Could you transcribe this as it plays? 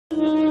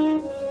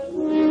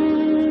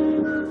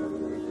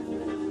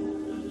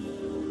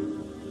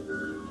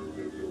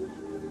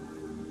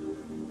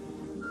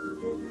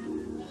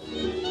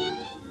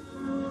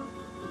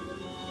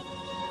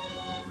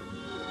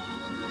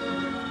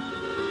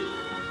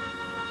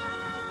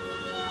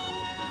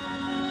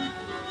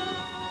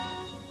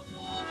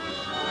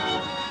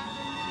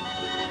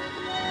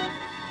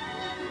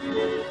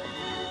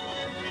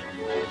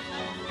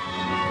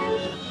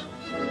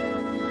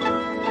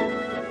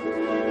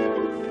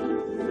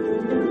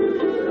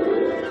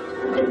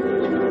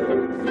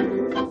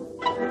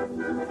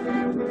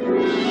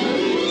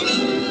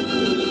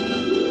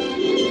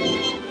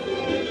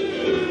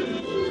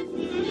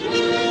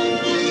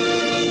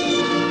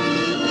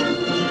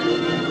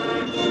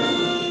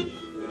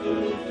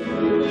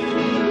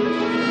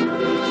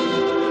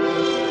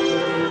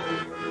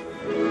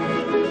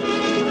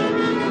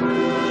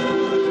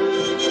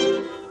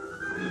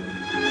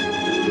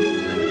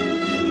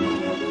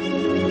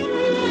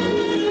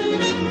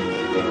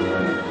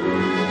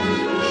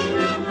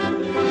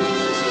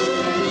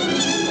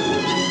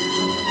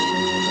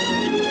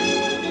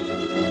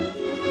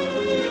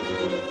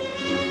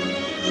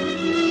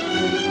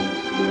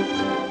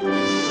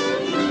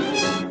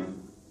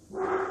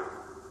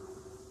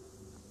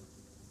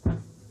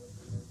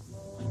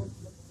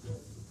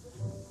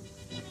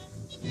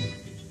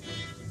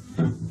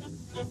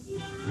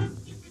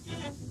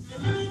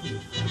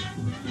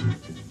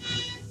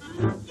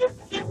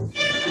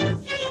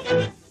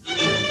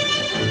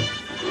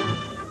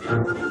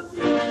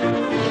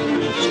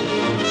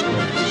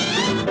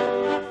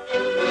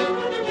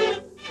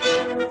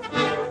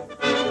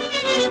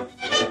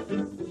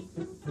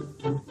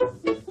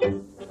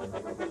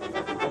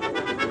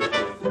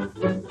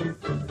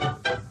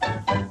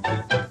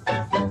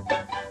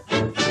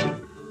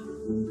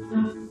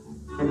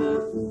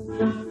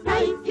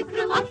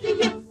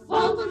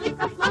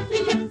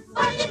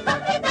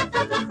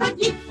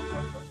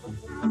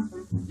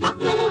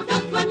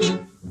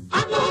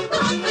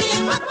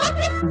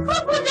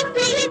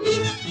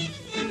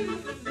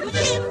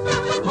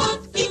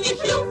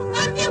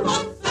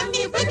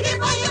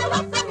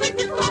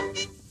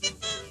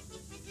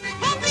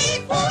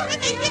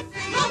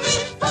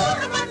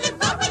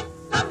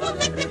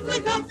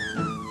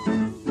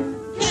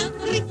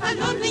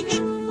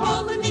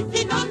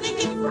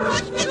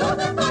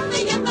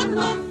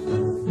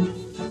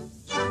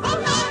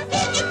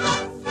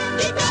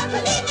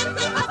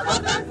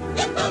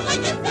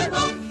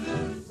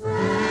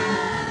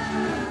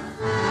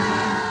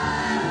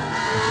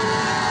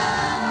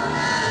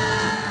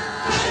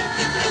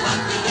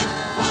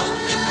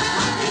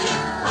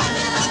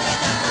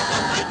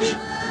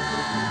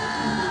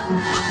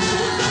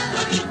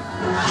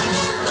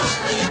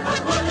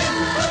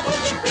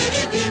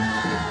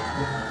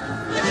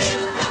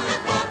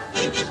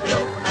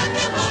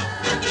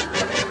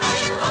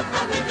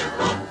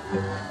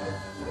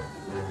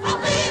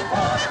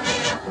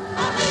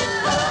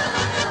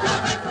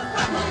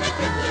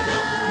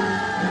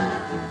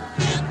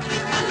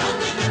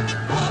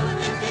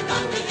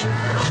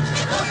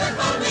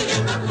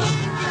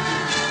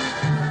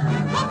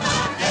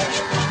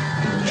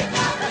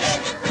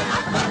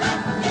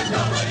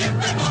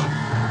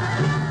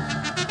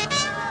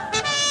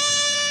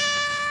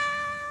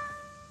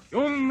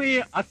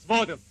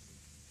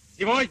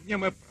Сегодня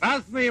мы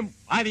празднуем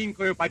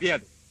маленькую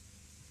победу.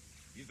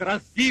 Из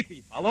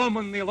разбитой,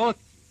 поломанной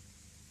лодки,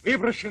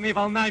 выброшенной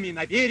волнами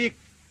на берег,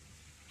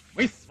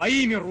 мы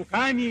своими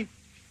руками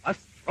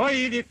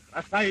построили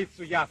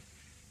красавицу яхту.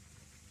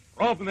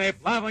 Пробное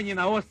плавание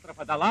на остров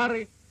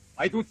Адалары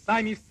пойдут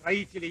сами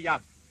строители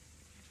яхт.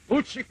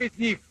 Лучших из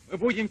них мы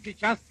будем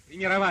сейчас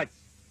тренировать.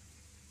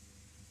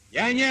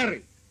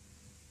 Пионеры,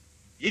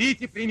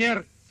 берите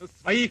пример со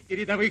своих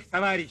передовых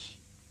товарищей.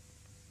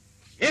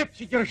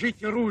 Крепче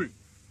держите руль,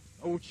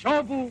 на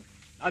учебу,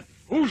 на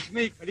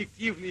дружный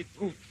коллективный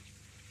труд.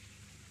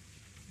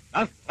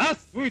 Да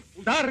здравствуют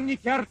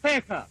ударники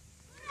Артека!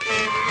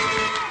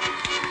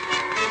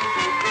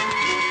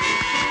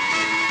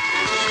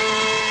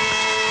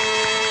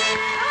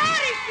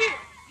 Товарищи,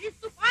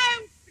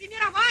 приступаем к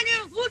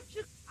премированию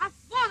лучших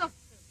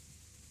осводовцев.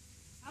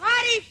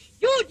 Товарищ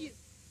Юдин,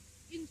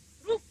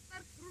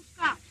 инструктор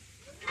кружка.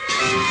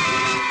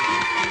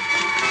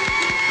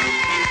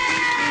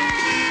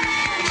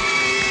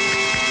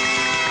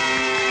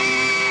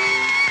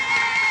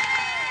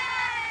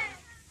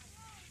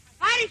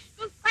 Товарищ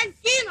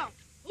Константинов,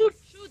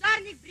 лучший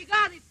ударник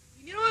бригады,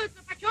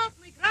 премируется почетным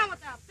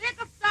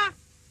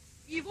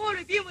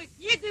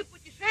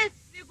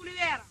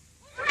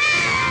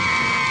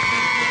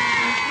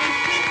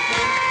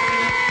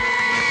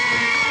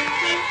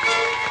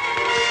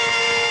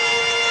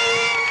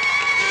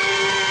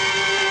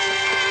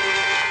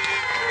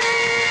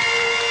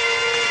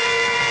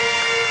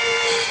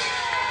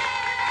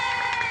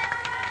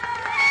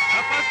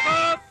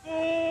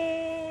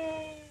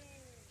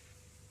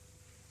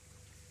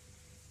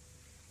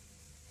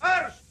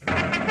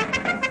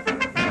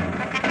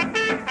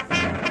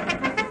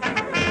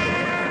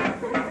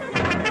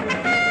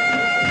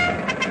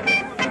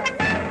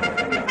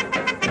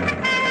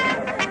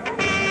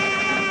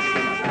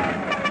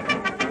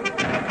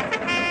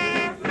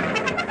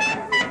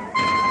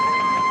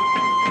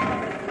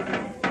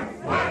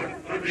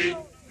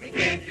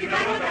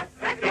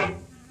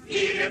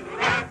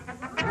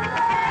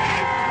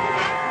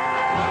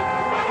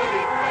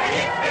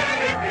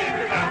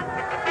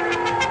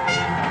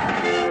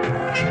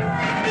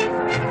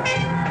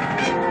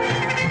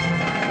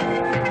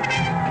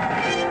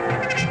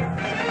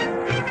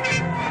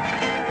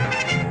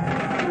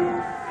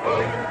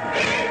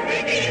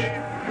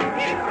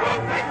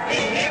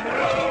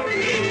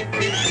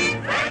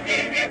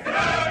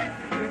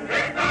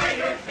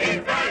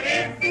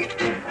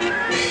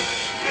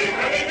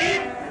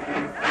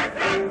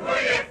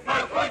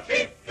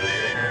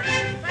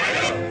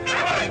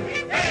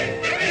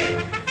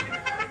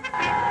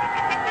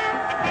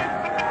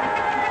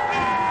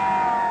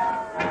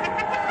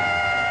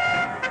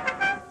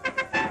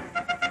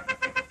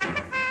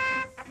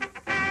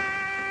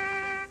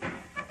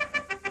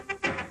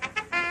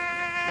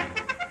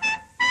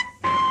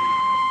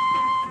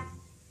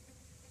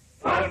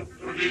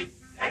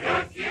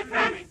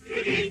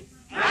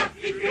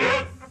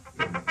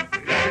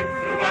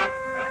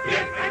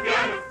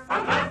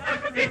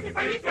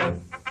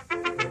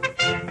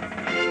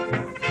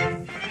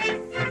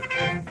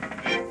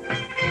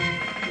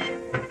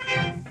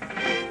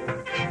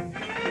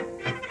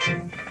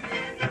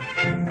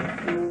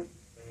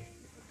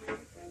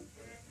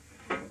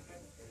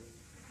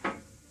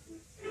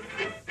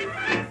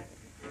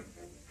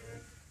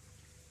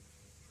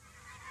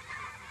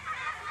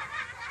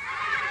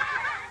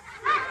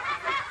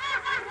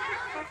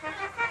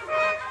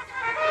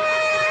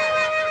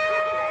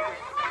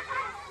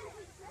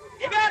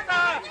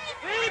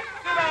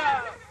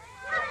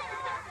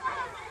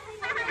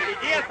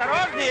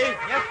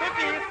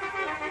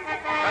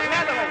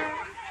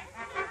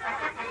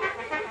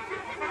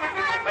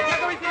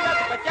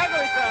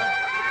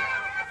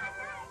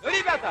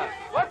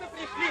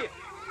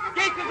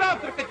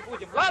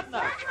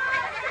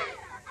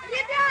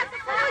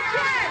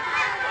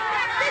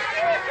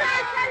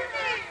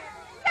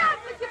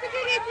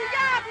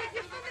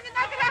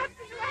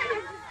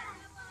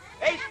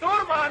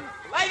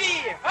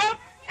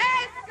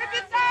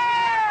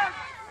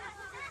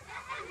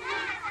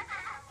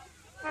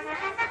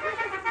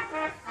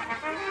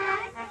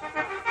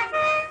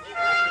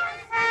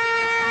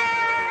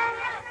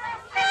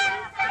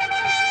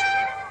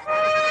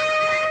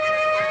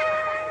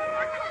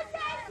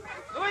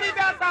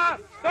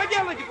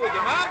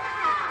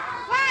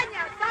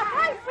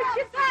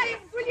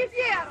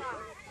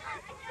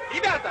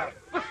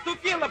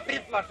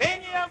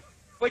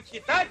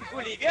почитать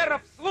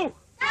Гулливера вслух.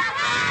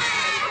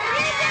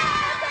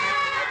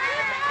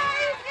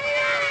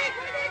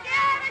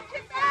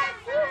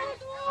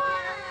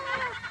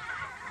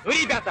 Ну,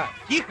 ребята,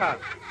 тихо!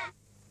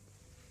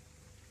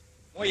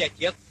 Мой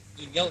отец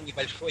имел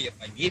небольшое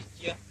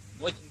поместье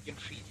в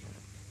Ноттингемшире.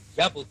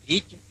 Я был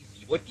третьим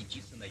из его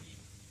 5 сыновей.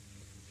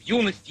 В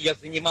юности я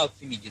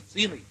занимался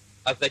медициной,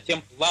 а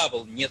затем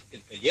плавал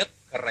несколько лет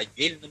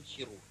корабельным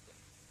хирургом.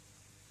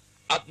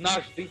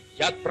 Однажды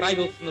я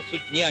отправился на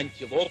судне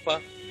 «Антилопа»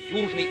 в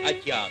Южный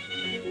океан.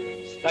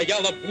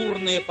 Стояла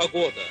бурная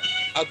погода,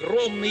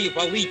 огромные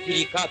валы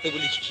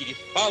перекатывались через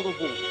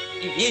палубу,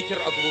 и ветер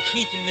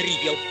оглушительно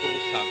ревел в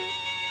парусах.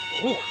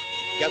 Ух,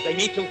 я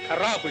заметил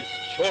корабль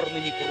с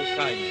черными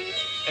парусами.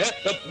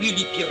 Это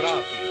были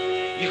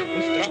пираты. Их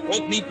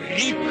быстроходный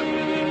бриг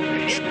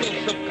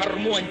врезался в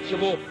корму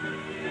 «Антилопы».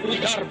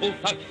 Удар был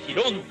так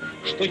силен,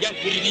 что я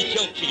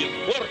перелетел через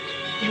борт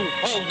и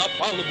упал на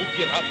палубу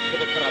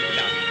пиратского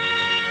корабля.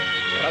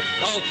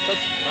 Раздался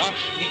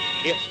страшный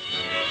треск.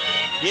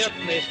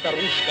 Бедная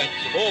старушка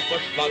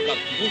Антилопа шла ко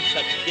дну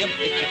со всем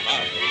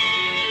экипажем.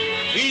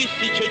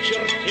 1000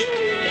 чертей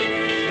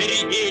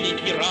заревели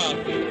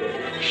пираты.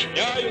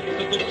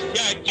 Шляются тут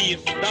всякие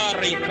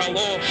старые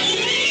калоши.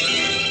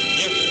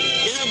 Между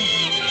тем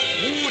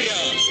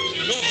буря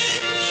все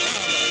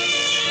кричала.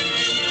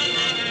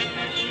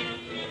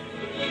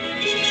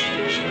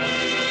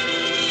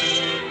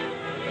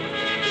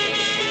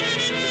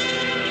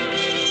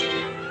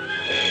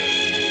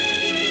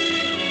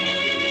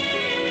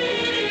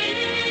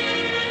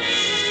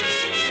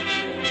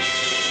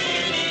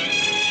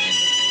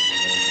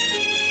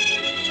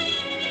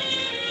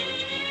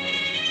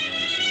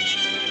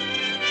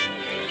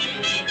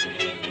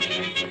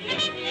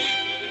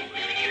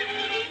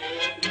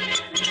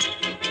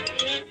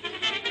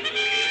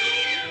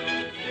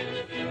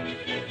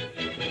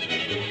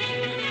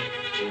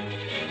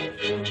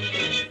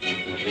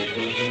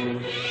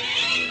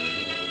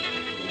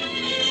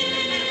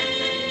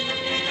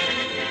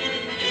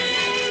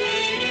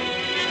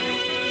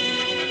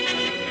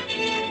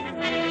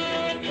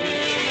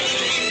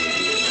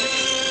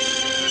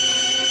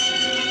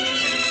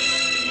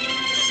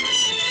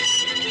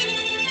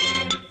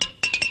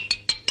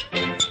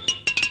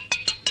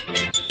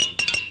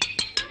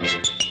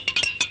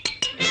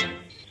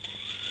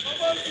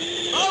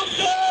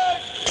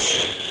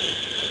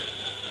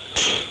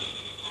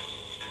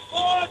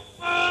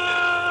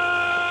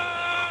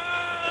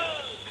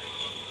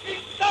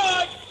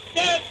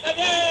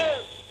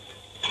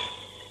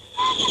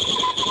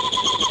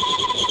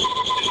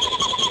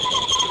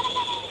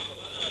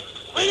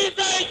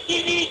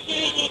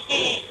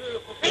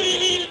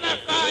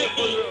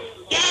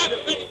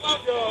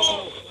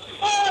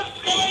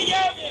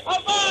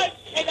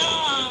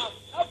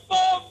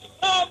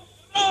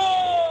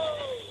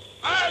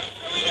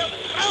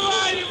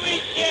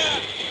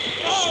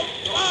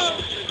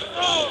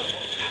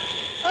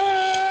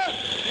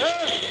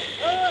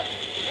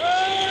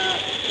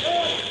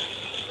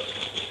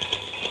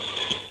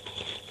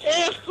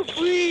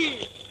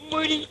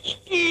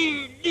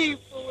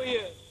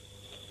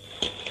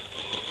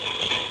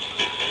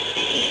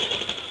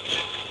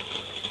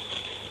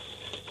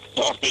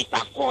 Кто ты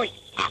такой?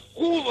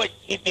 Акула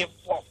тебе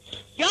в бок.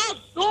 Я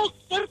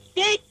доктор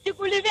Петя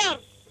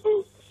Гулливер.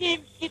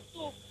 7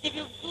 китов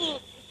тебе в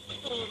год.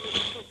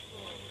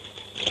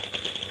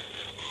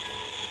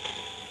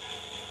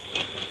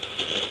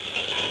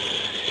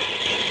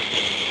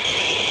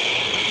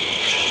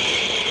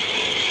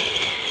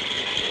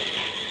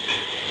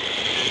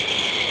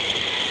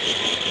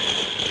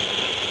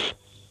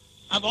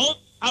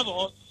 А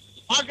вот,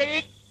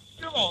 погорит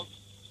пилот.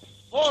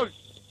 Ой,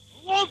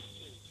 лодки,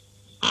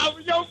 а в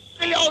нем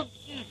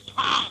клёнки.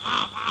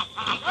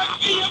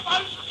 Какие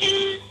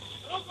морски,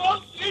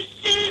 кругом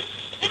трещи,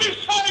 не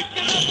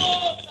мешайте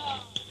работа.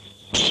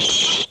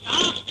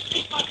 Да,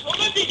 ты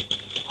подумай,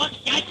 вот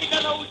я тебя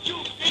научу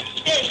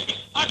кричать,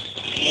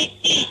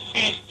 открытите.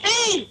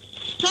 Эй,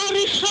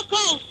 старый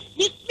шакал,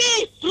 не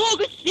смей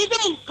трогать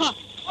ребенка.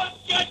 Вот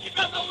я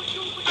тебя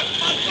научу быть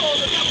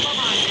подолом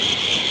ломать.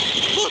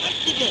 Вот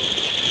тебе,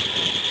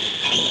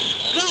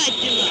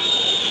 гадина.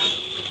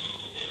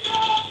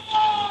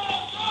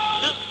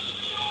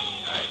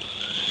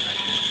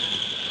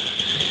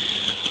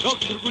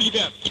 Доктор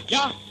Гулливер,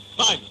 я с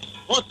вами.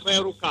 Вот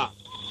твоя рука.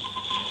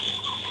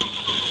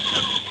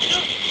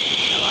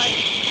 Давай,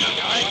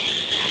 давай.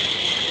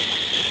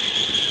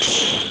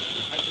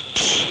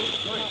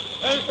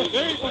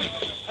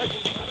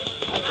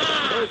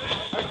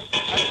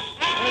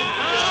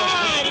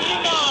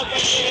 Немного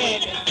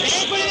время. Эй,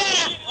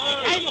 Гулливера!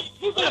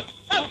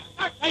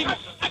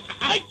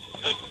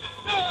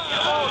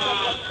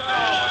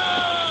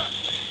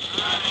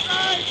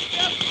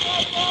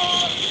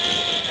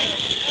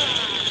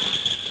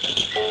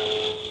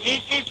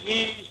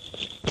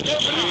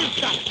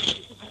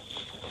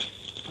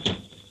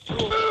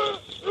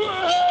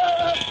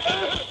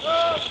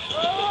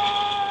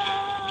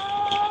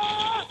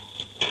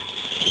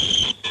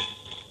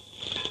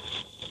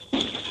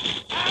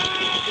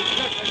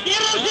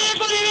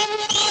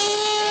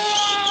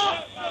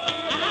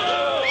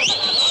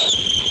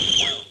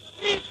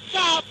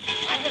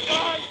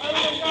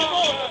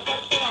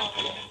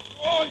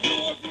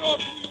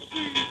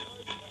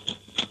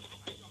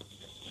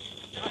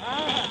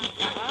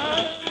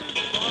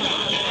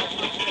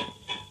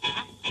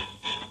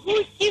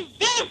 Руки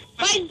вверх,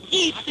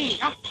 бандиты!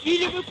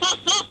 Или вы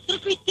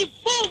позавтракаете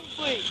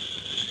бомбой!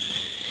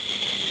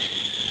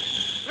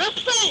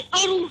 Бросай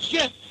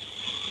оружие!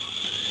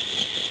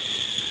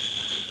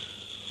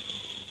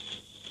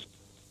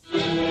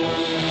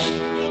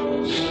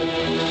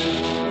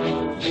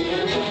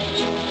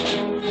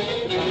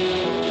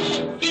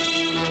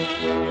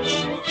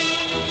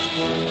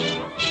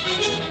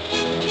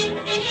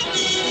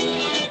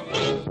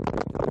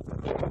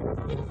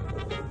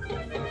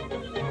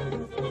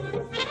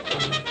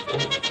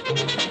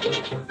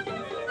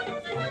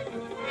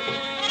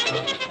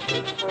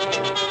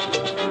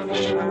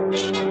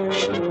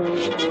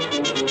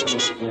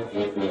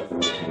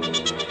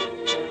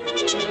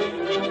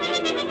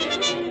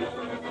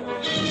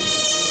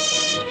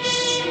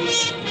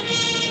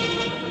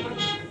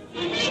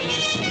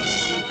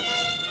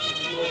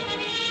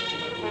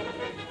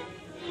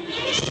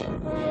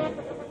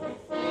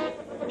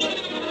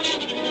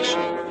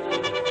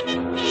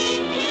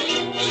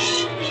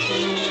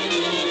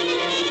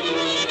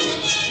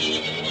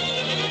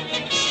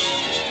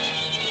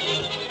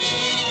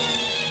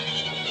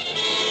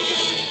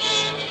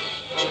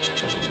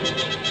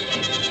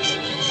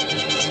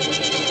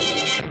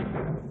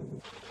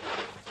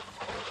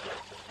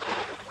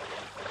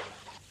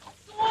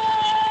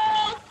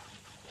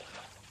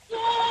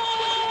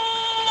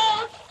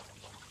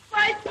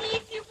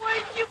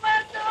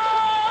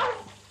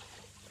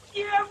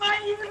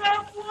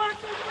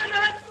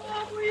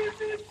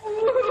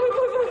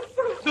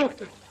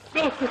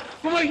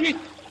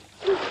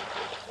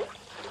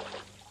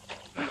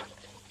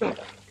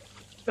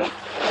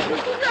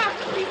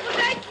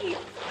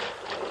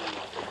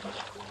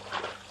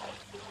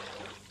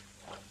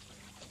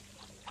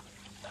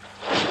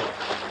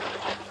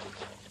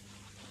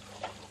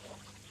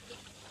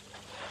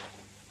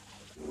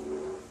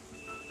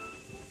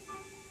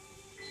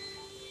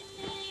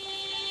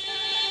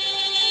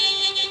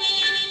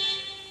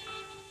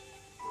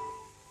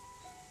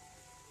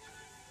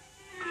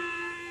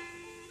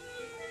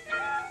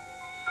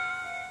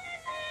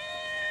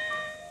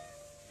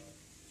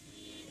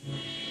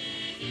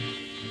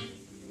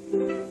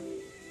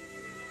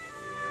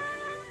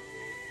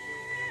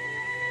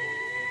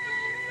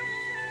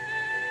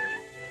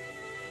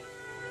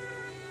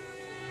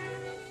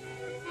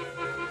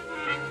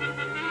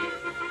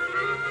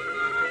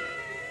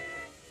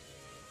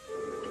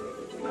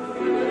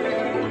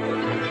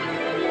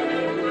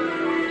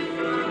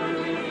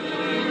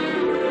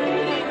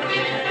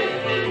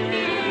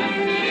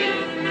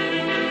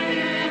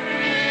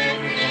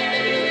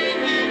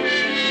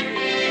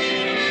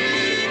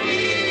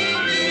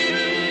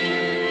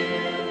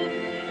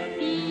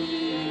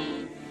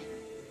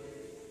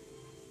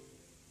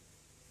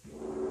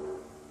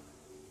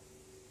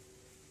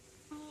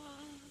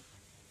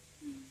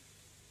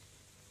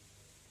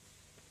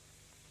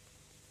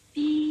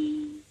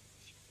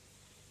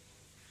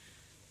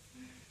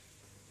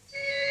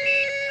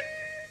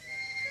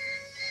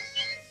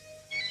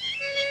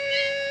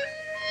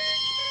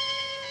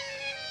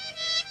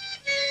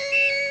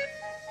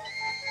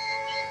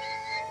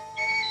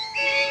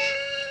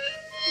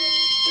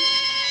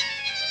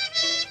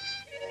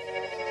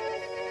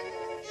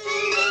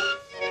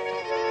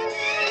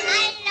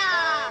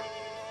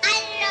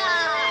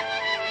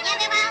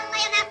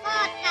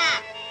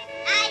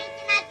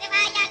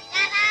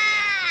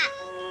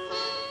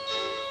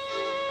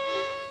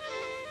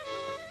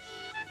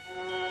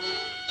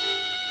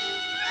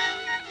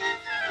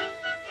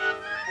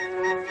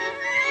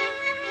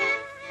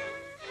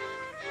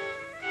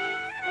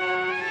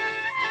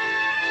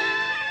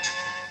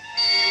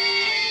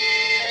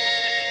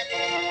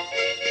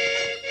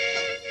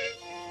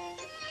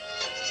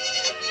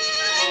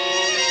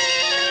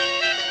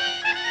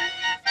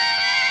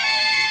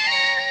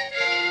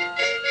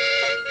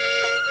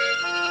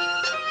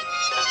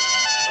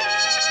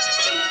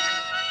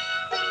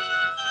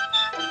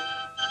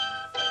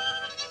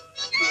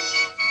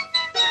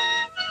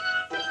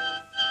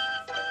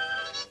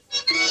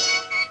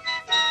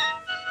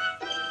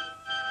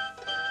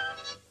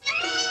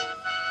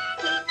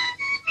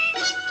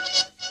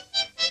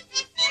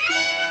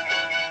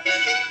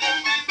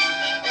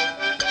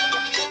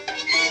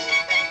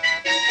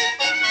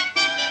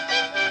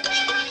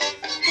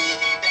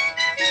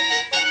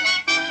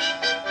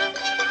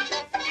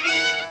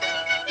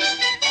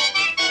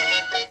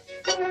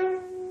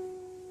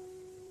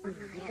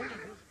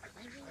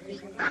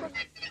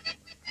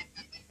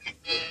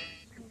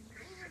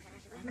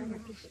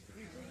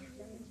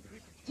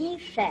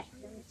 Тише,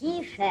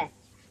 тише.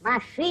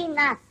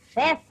 Машина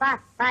шефа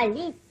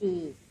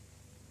полиции.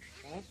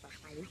 Шефа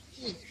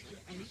полиции.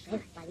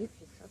 Шеф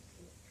полиции, собственно.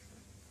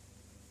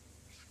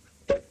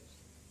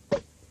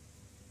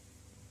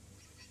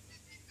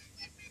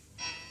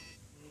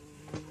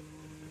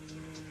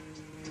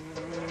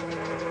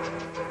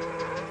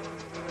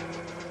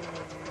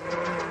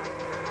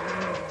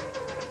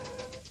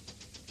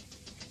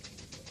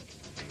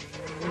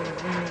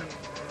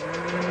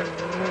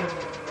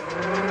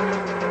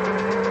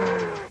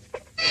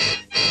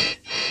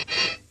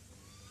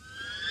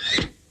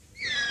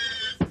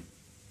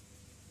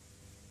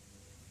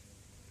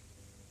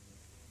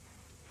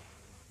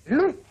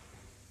 Ну,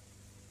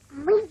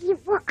 мы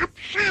его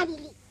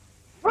обшарили.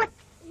 Вот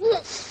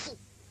вещи.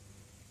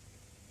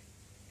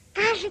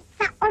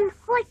 Кажется, он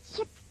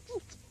хочет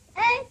пить.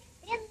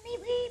 Экстренный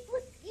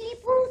выпуск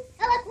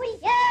лилипутского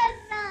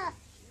курьера.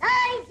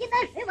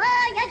 Найдена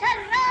живая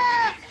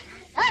гора.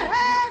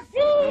 Гора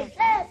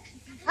дышит.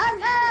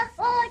 Она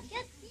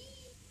хочет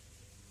пить.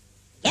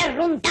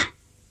 Ерунда.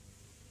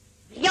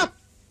 Врет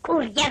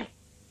курьер.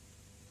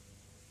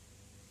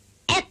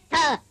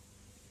 Это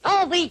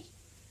новый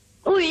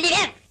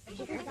Гуливер!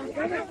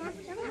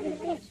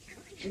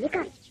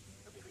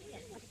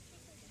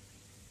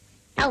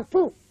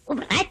 Толпу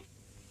убрать?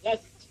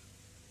 Есть.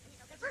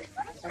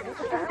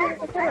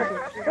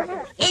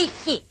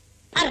 Вещи!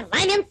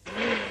 Парламент!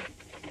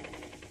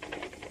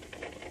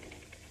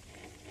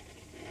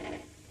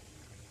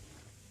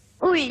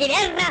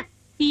 Гуливера!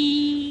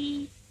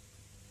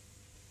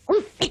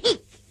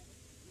 Усыпить!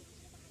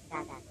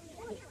 Да-да.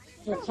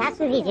 Сейчас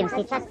увидим,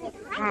 сейчас...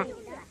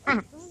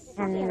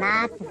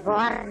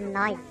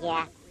 Снотворное.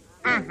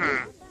 Ага.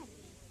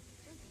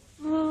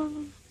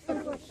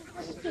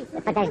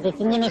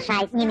 Подождите, не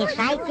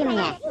мешайте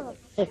мне.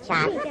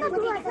 Сейчас.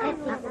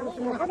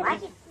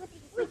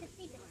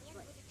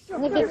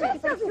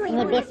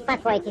 Не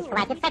беспокойтесь,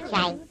 хватит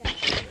качай.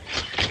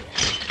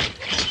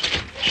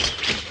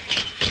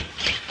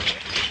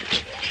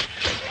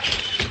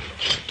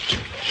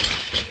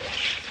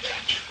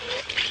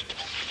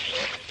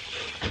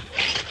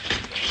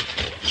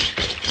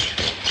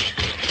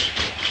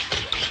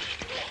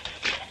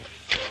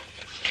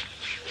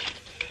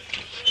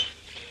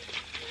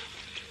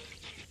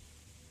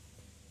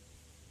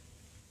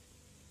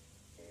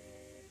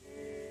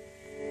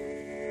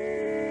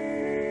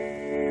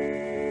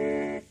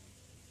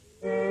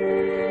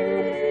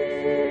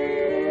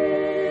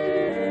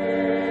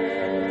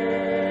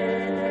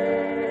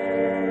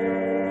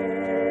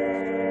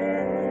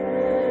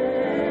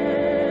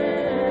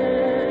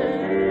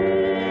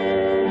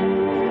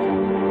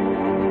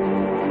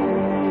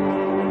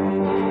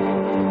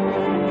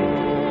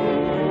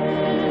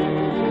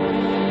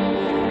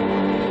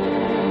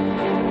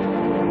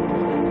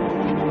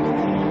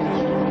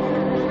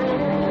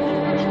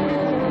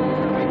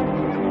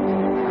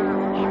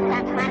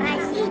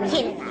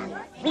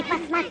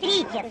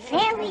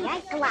 Целый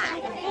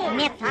склад.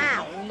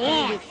 Металл,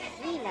 лес.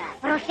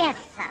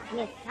 Профессор,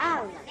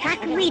 как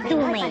вы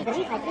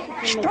думаете,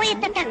 что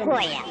это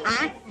такое,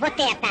 а? Вот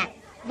это.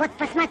 Вот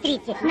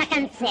посмотрите, на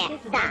конце.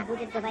 Да.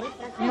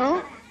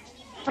 Ну,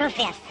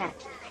 профессор,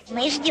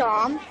 мы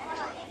ждем.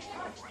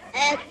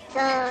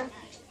 Это...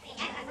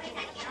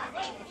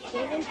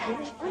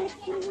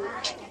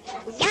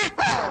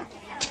 Яху!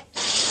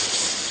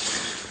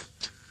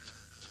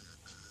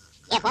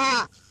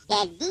 Его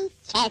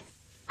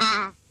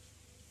величество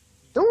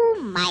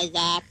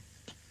думает.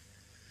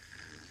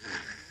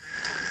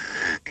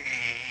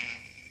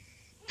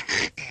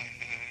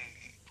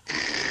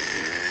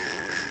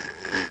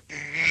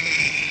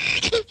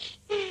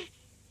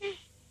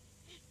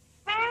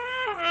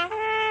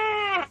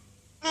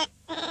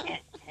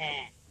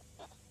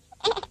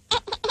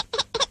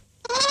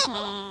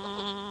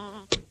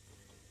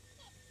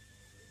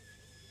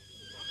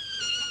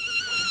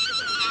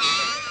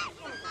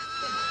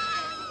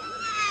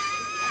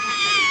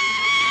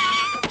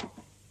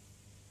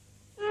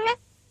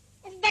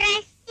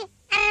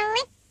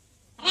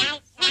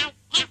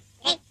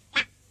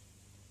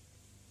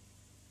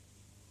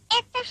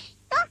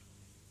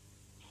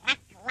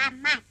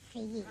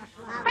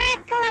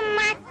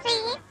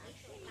 Прокламации.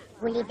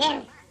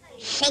 Гулливер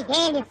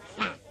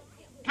шевелится.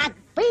 Как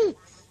быть,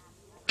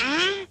 а?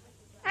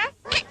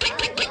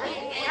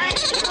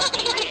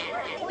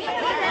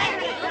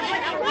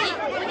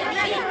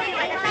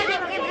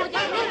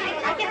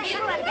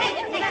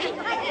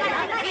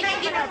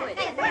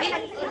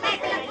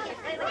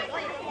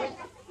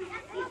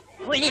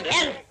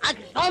 Гулливер —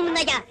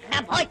 огромная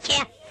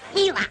рабочая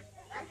сила.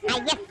 А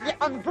если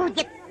он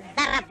будет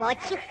за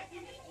рабочих,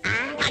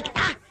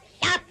 тогда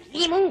я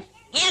приму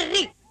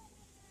меры.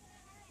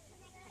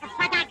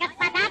 Господа,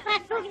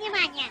 прошу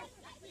внимания.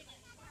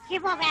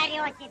 Чего вы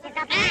орете,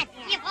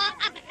 безобразие? Его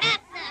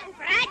обратно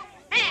убрать?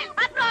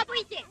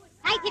 Попробуйте.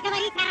 Дайте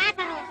говорить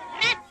оратору.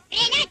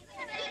 Расстрелять?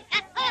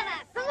 Готово.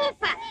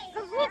 Глупо.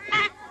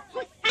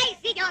 Пускай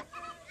живет.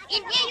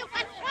 Имею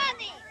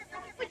патроны.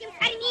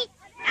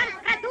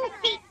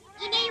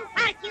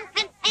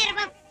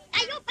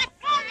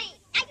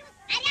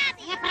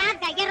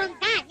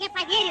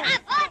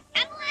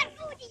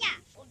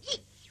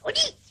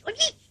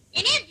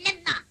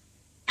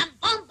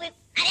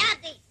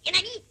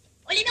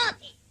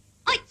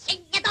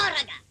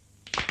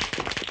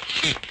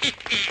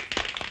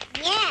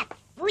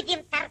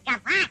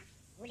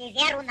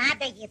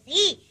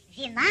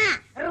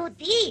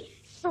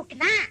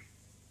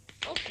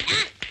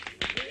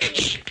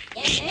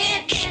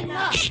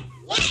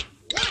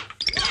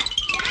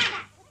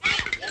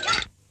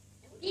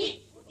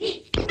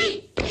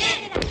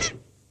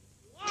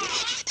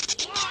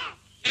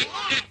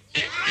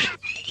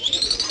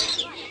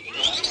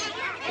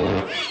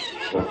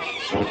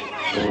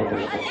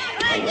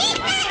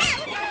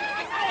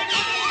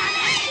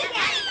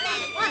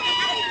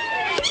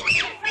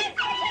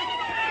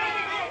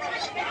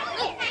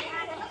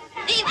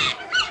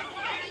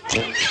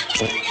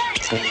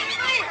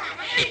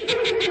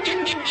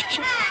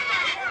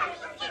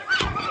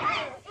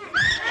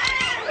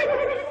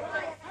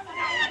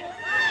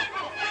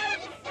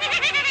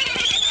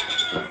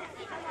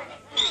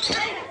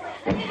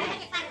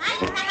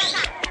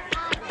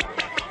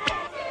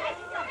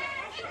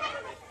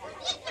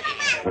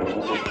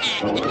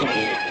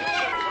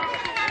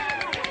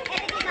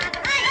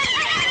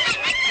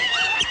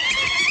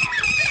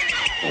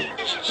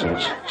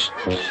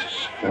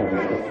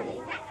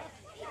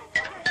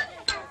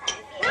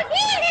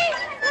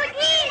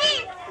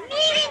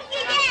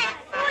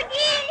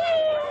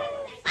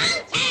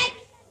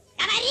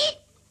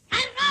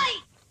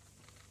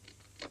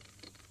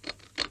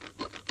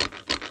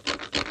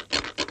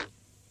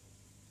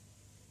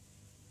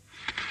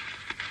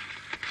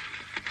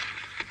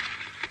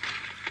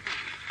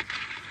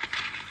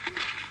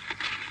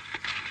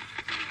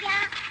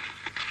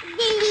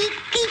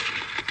 Великий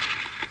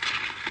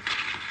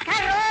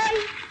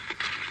король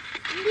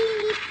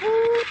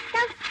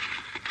Лиллипутов,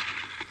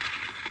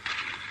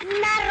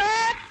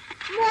 народ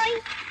мой,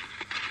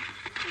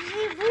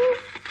 живу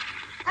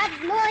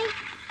одной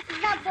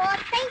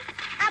заботой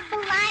о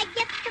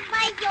благе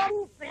твоем.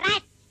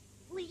 Убрать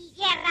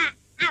Гулливера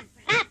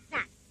обратно.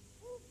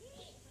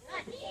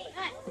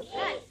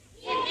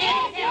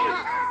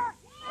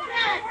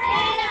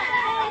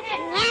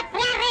 Не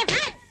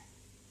прерывать!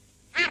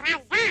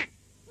 Города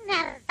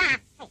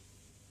мерзавцы!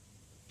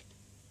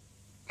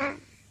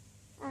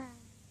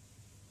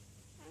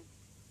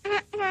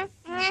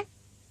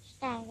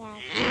 Что я?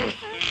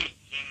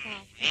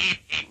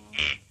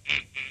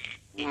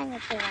 Ну,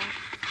 ничего.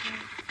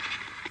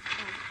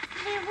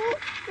 Живу,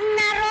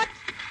 народ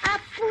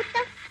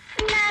опутав,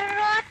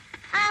 народ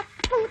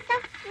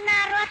опутав,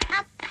 народ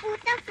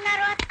опутав,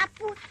 народ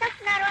опутав,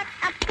 народ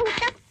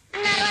опутав,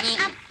 народ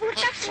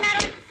опутав,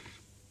 народ...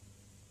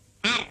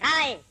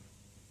 Король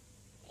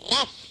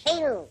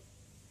решил,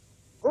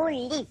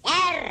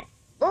 Гулливер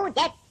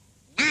будет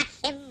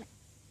нашим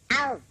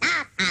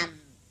солдатом.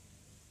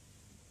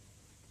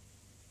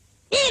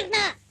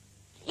 Мирно!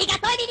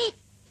 Приготовились!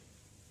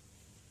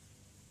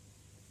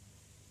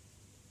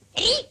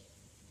 3,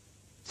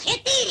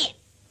 4.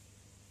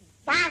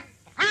 Да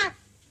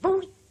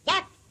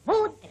здравствует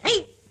мудрый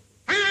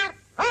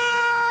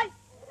король!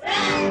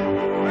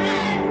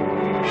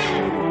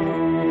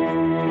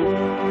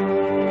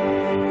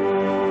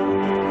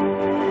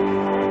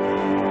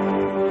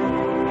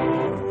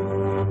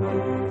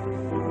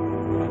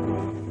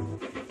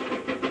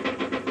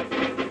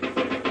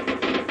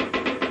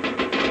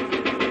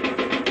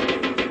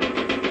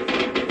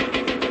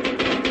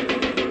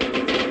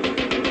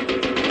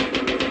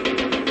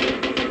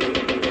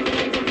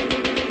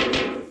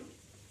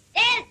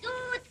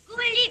 Везут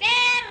Гулливера!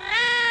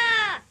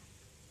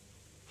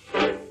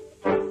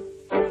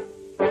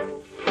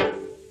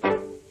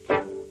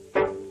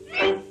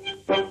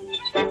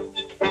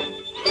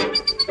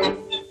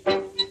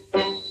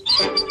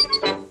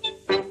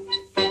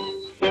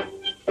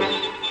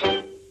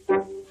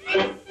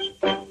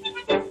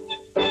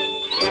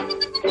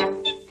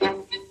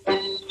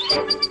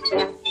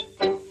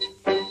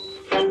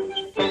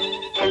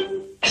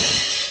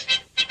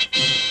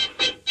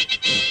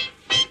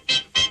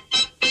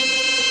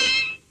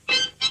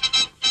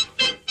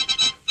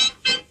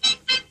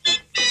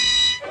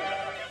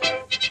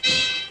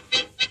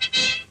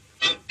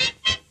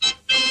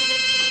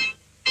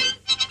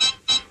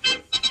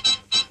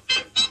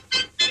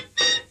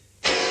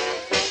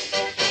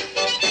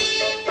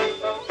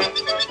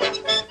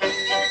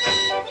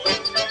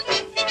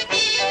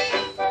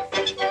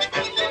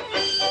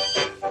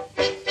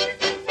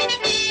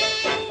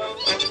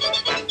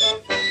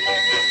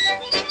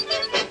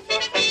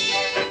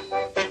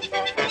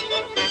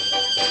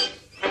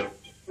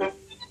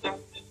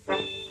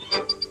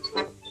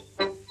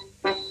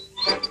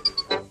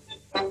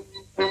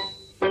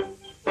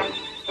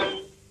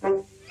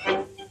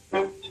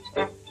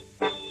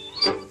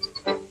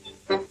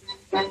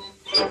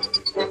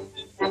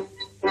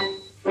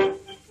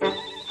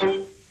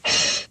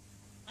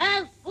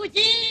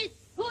 Разбудить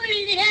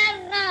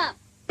Гулливера!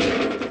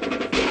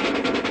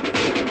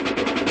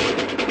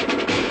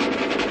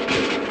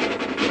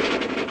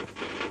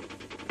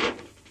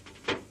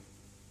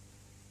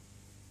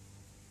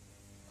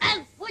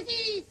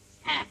 Разбудить!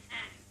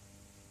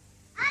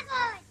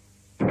 Огонь!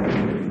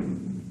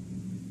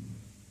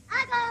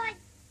 Огонь!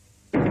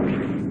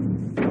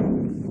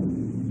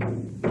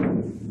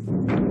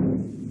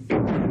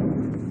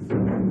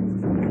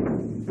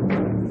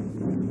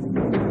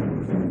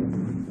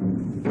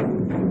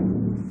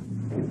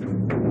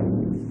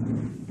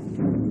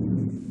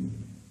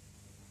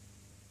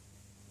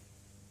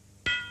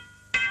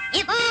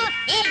 Его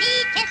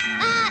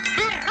Величество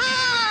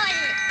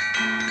король!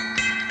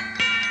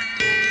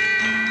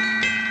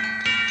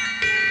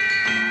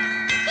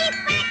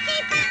 Тихо,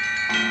 тихо!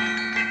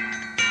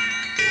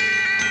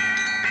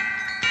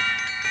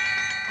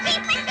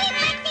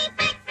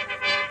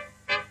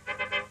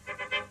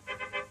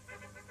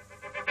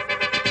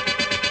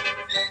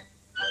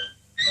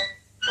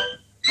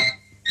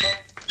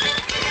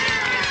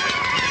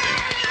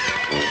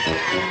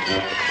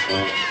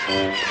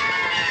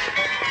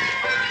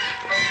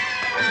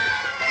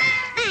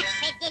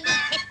 Ваше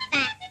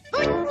Величество,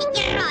 будьте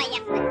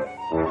героем.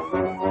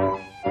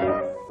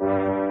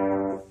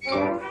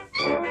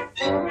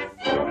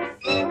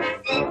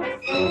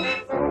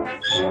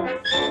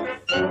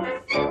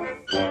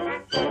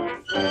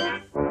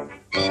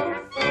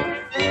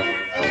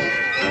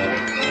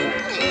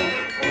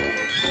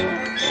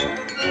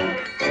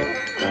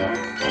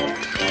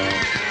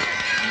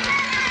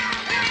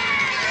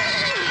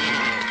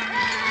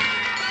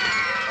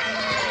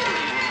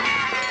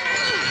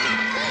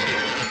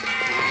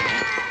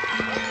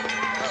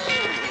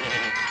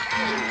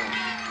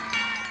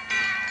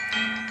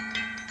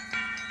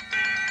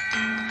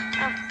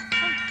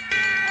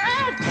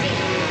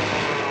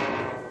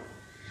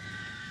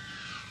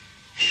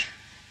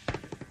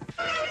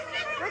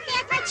 Вот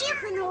я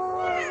почихну.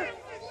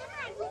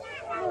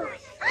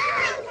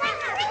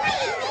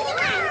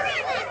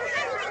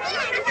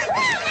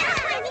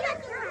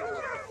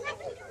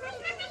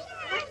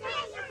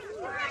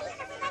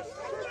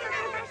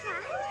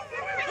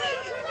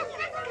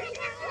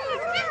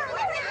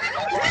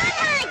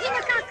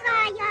 Громадина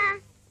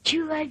какая!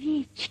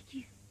 Человечки.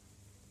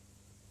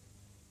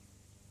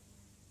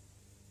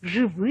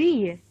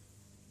 Живые.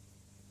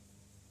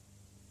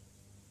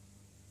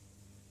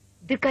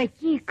 Да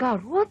какие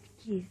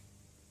короткие.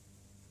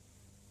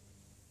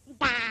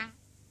 Да,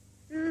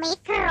 мы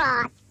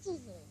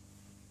кроткие.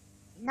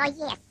 Но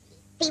если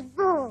ты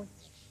будешь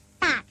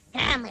так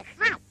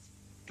громыхать,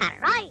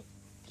 король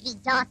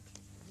придет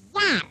в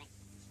ярость.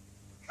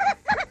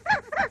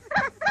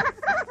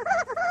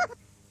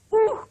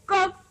 Ух,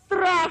 как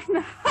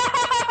страшно!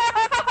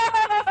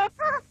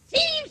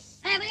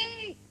 Тише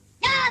вы!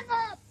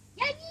 Яно!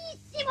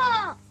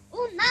 Пианиссимо!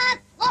 У нас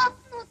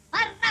лопнут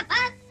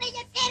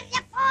барабанные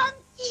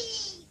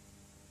перепонки!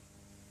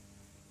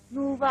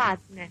 Ну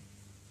ладно,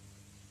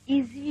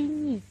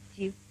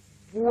 извините,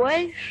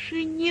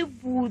 больше не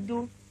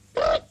буду.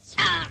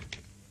 Туча!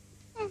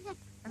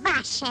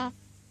 Ваше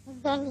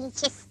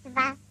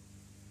Величество,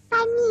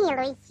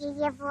 помилуйте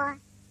его.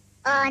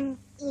 Он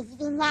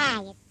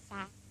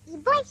извиняется и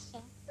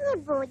больше не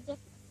будет.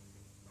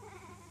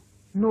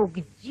 Но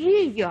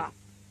где я?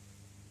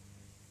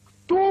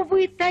 Кто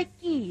вы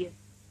такие?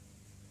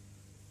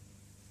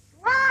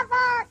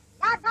 Слово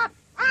для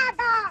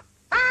доклада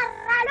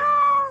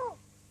королю!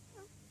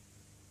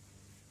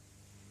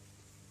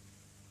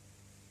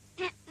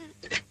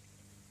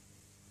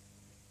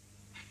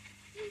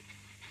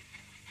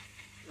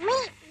 Мы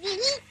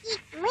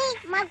велики,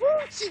 мы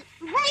могучи,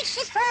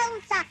 больше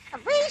солнца,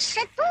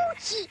 выше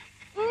тучи.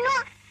 Но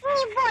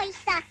не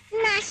бойся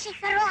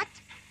наших род.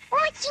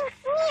 Очень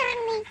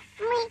мирный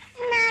мы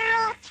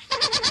народ.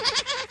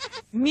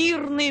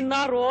 Мирный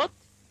народ?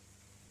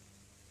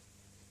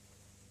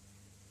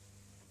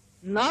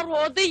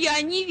 Народа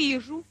я не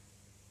вижу.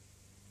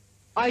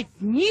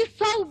 Одни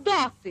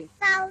солдаты.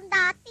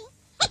 Солдаты.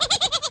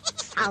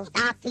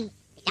 Солдаты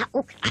для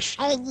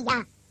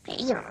украшения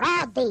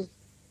природы.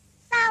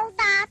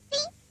 Солдаты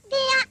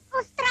для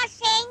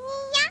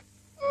устрашения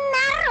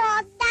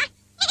народа.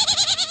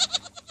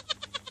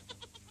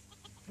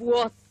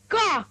 Вот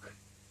как?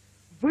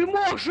 Вы,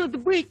 может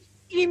быть,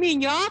 и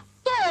меня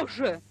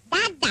тоже?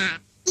 Да-да,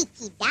 и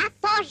тебя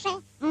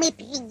тоже мы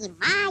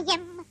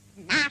принимаем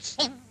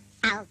нашим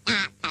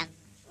солдатам.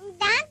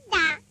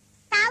 Да-да,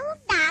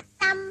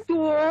 солдатам.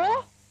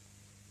 Кто?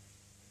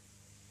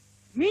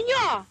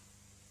 Меня?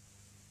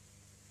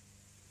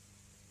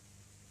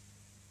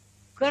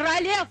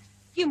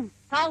 Королевским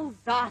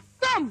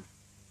солдатам?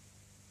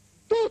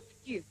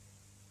 Дудки?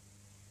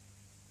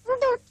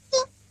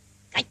 Дудки.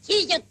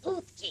 Какие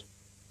дудки?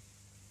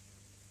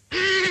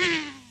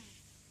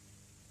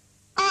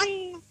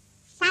 Он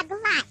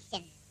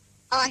согласен.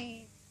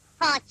 Он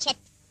хочет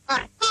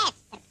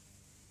оркестр.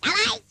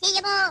 Давайте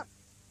ему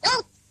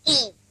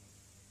дудки.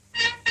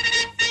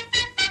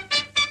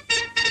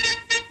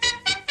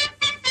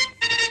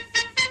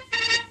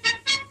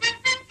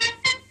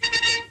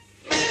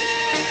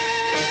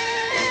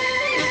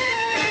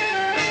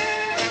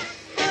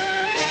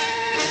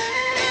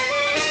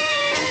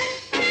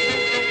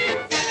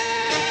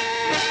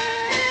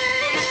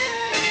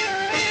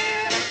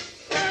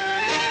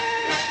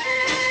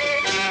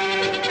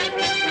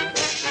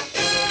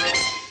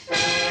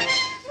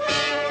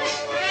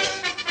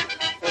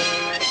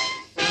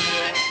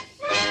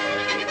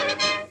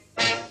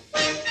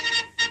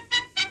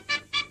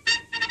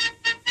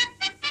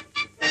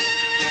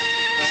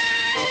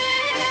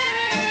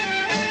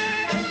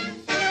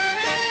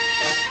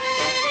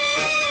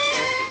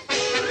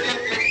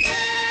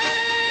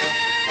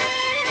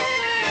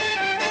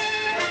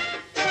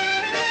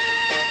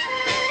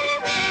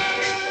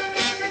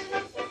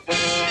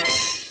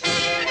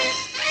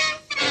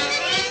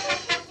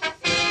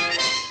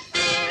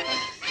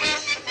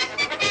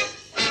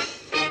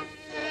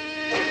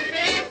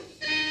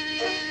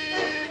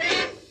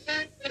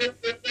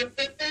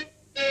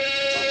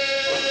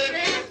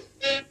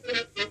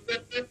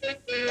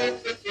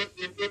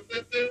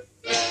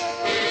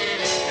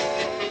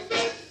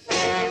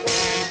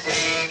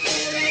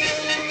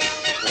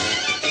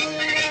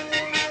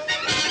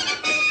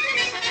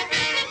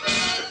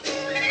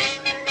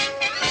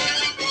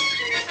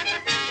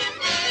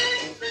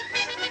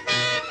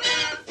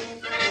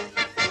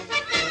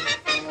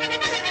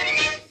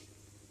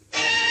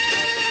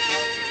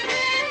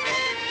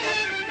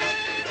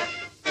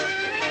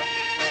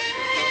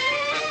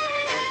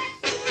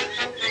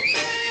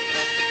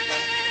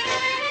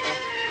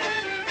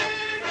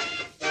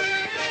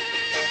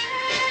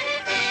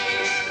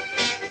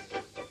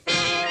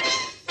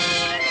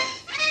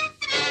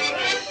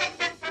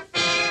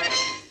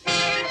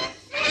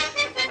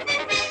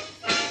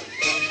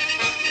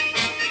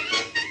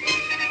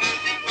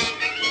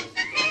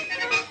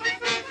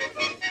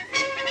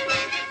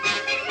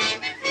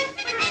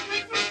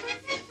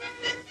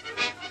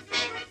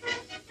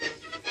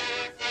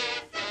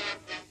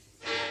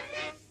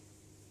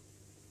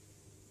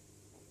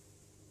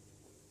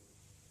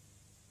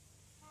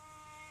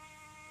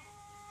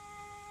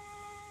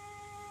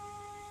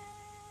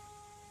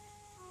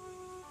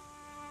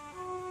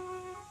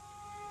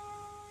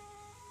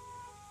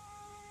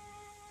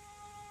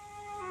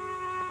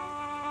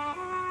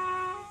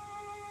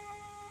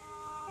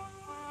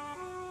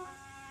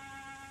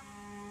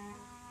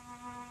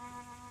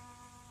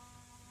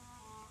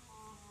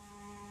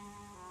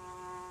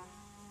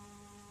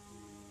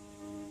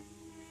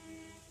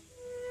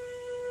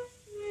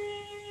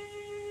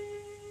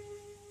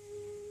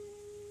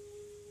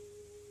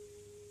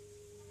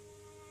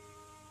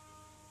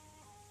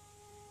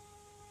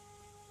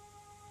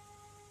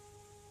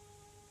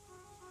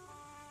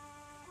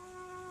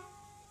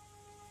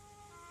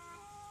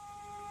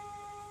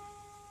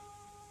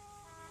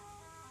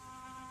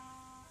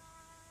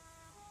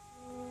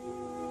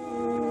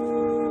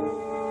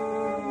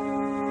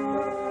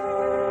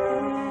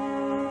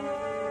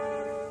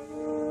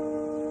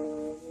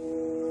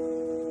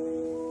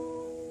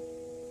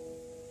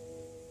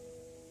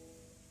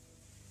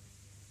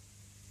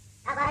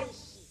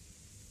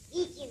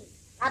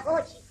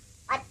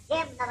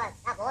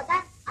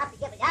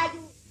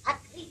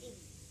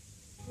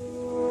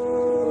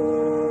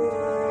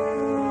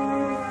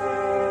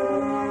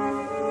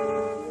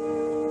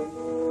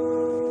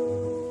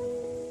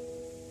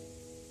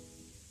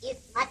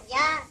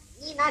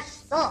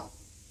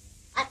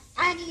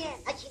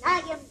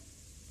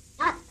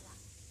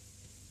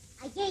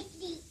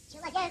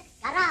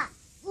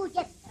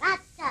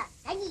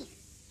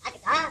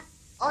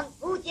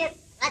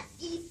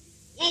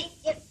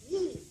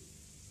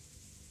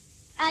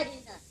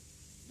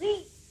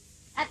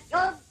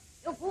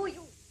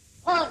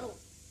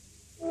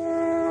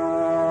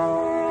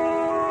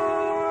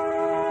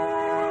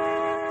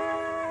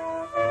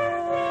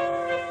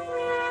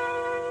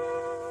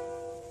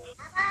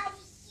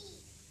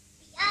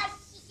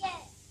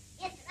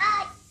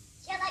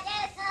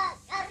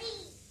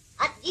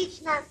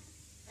 Отлично.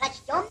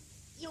 Прочтем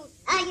и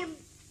узнаем,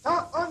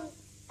 кто он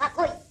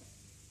такой.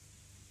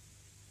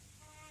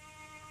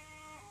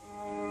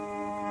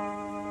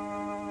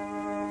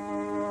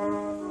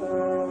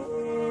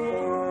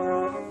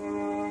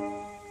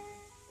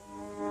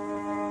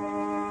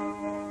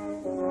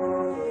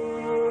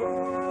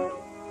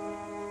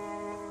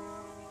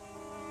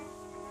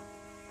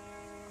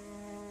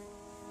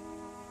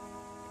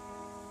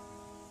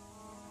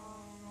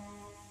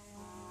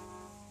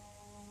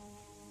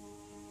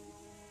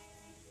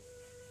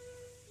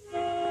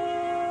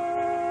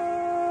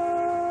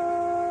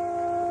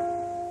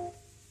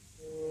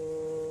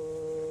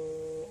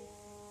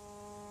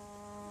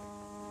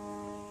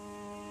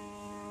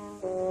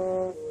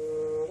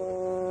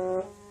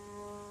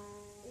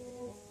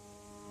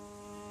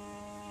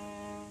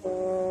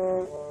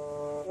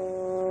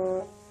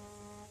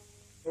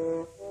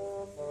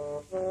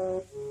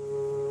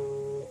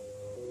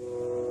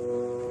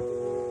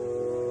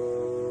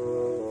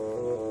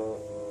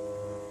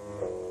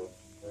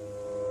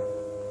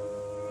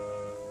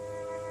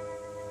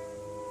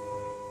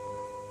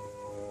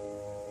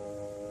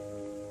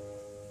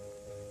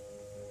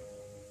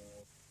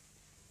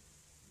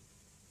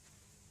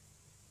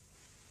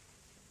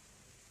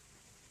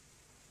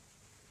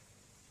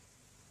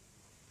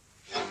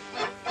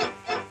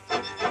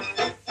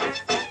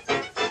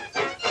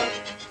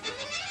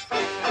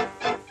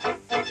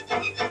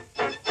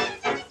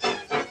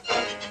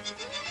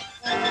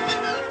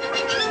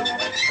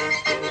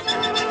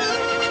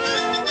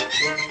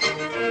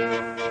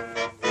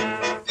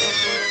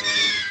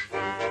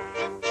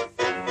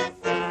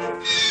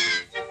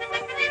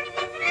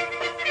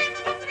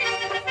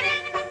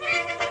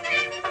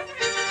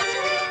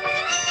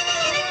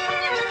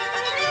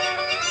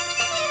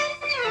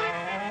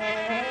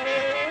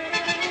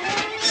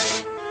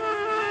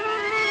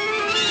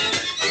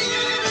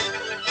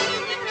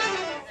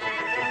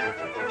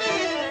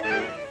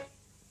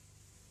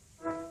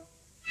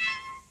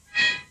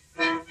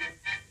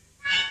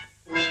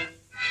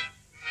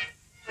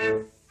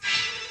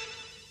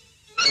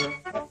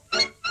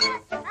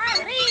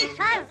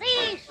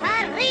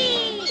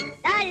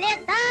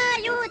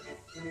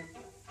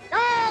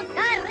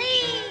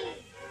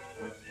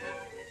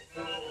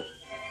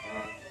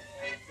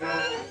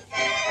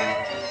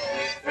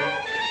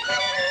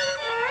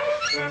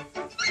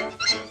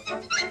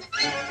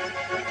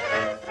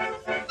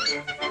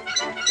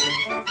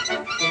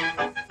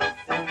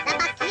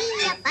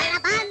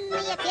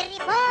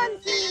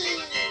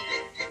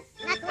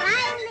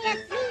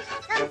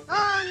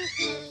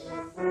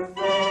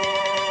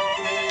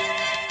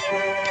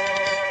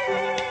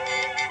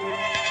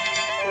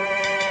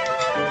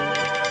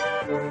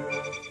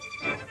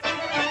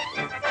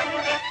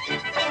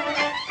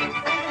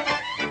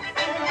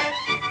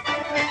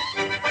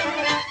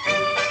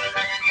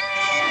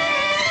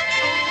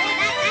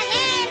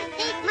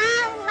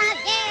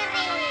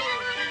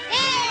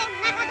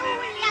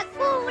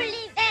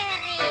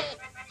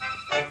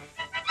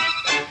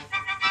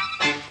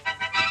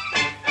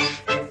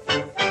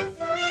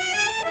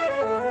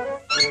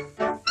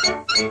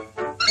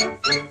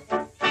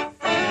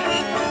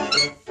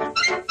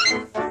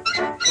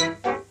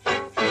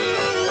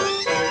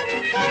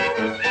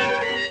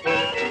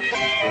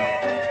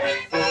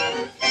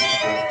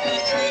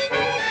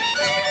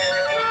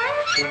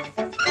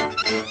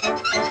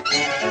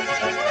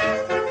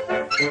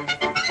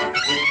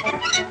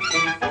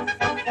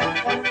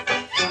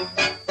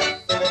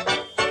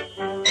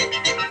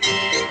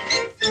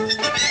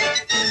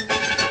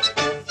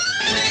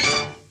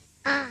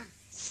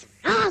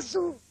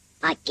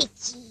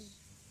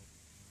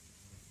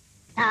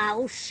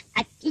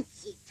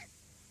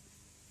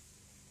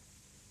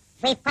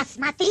 Вы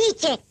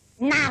посмотрите,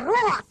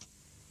 народ!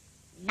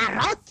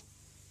 Народ?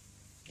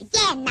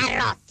 Где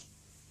народ?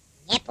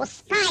 Не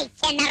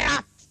пускайте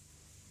народ!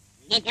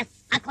 Не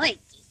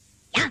беспокойтесь,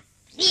 я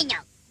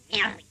принял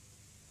меры.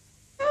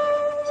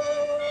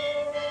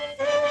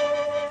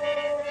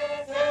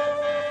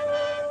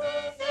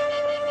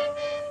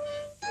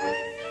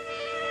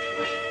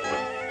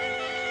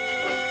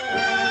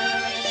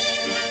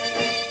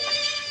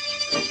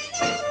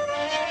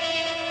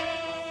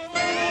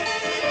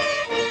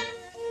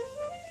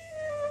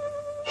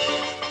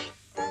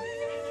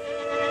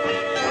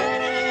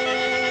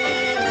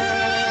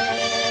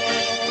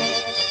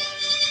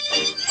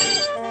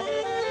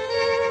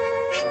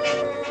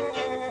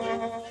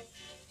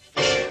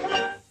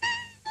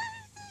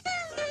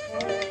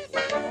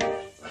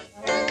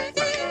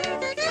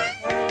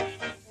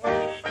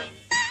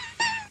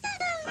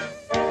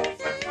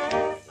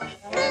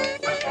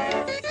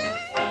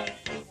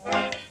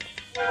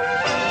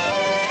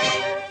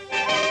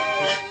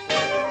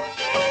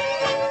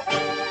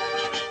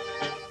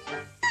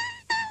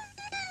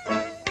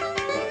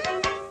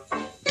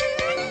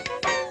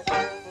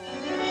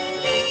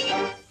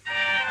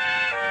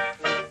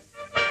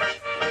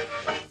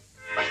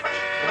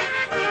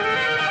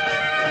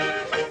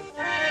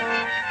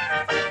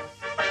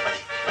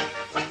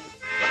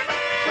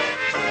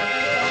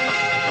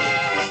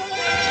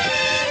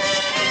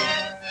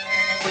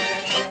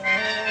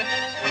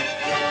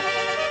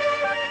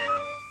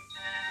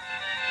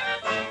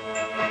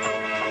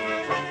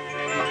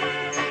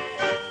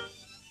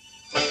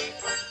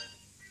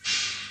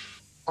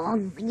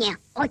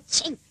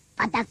 очень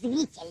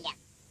подозрителен.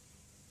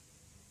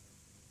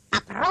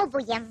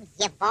 Попробуем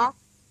его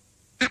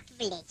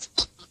отвлечь.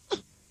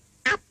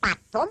 А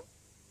потом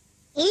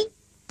и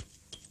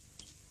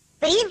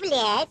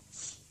привлечь.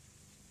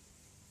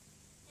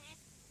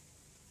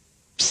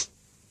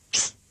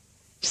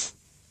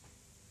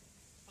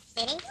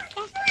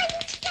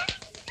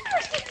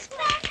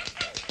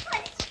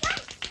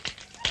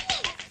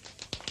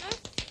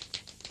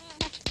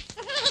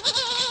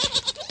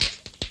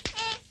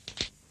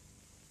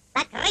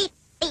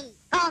 Закрытый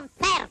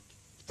концерт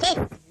в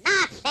честь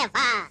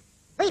нашего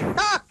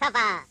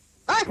высокого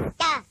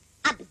гостя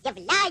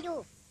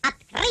объявляю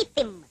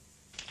открытым.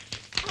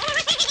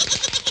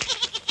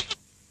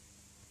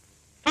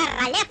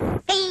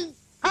 Королевский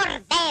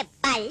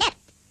корде-балет.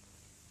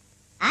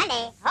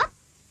 Але, оп.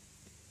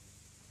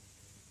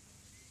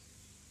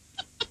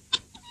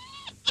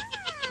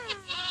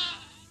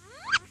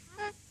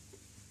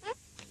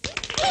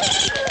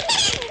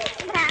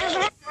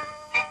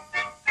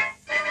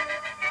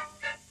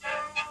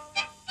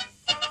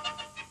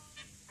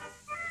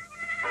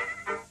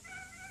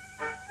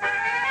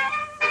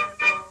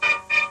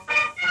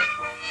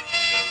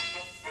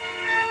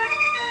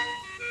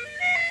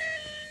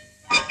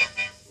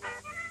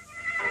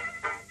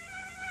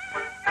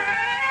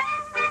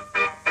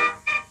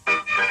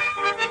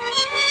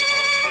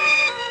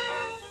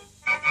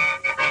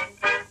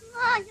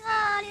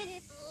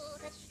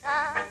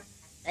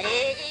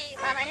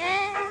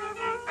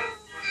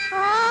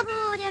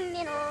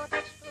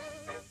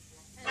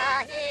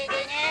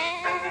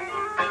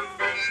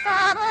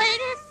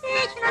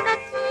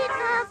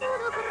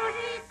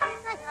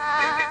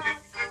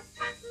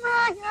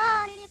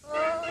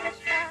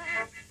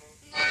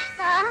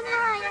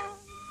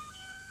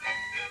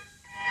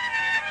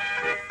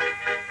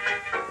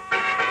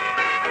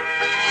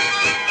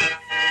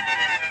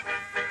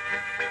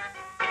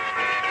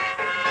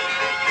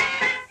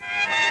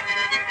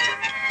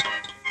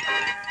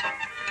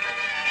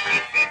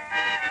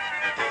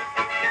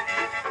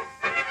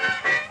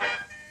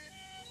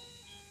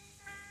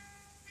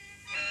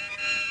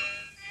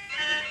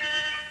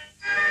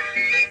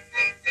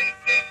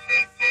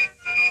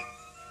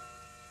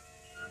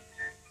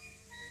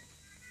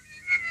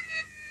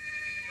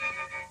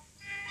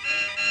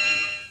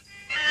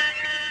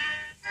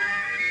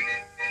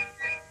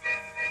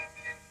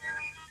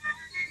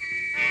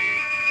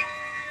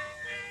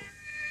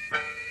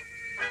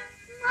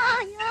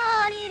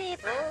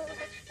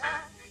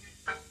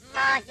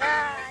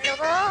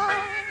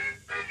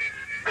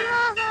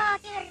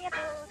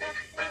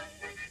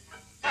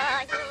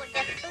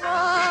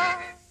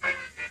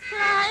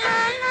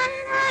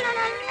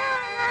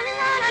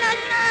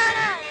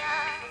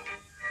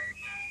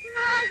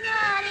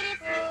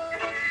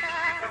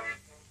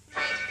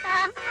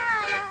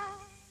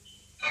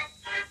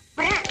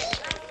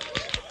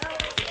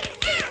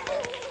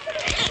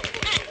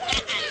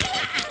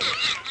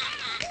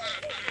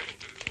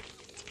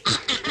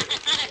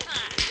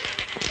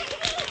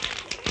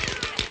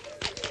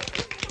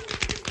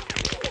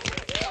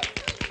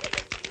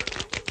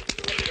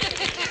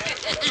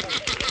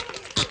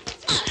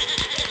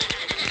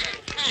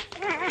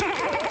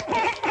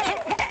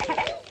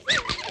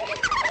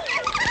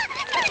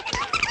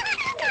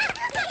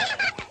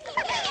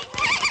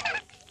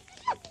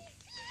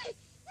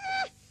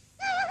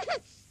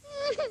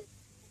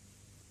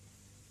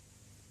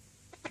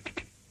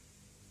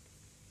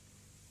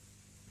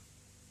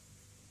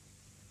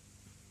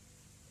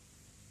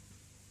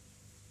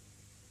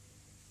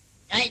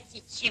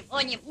 Дайте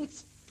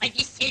чего-нибудь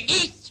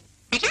повеселить.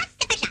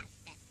 Пожалуйста,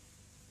 пожалуйста.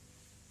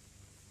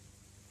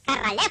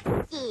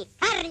 Королевские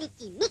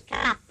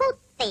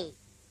карлики-микропуты.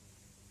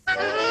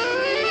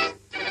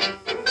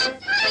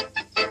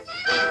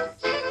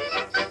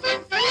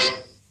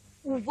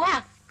 У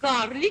вас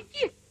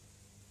карлики?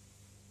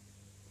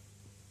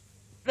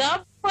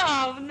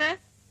 Забавно.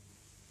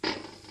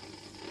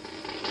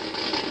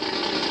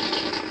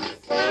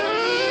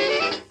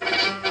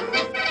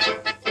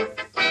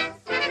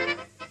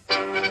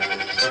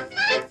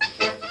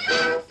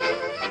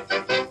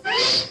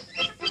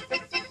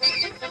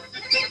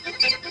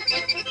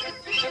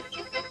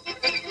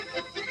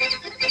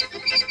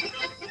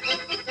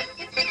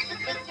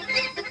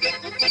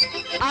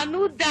 А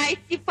ну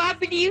дайте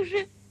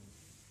поближе.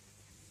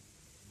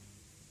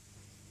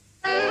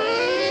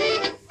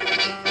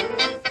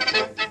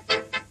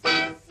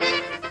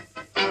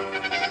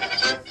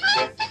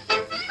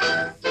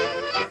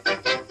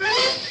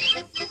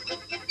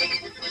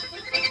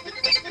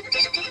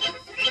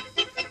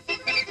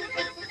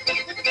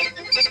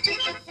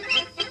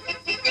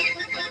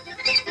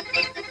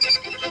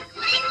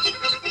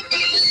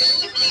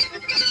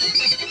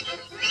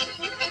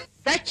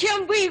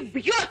 Зачем вы их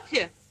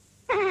бьете?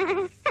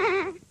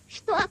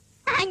 Что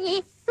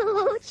они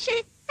лучше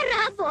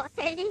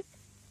работали.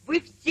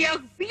 Вы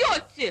всех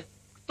бьете,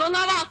 кто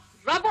на вас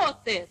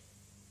работает.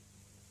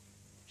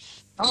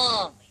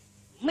 Что вы?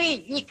 Мы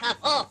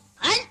никого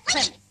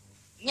пальцем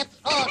не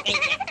трогаем.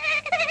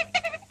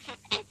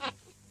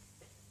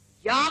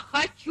 Я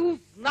хочу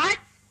знать,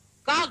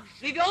 как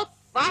живет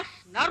ваш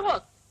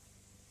народ.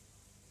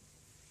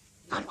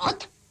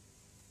 Народ?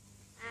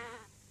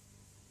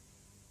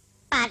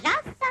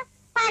 Пожалуйста,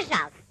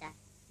 пожалуйста.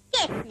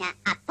 Песня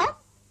о том,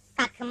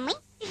 как мы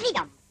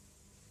живем.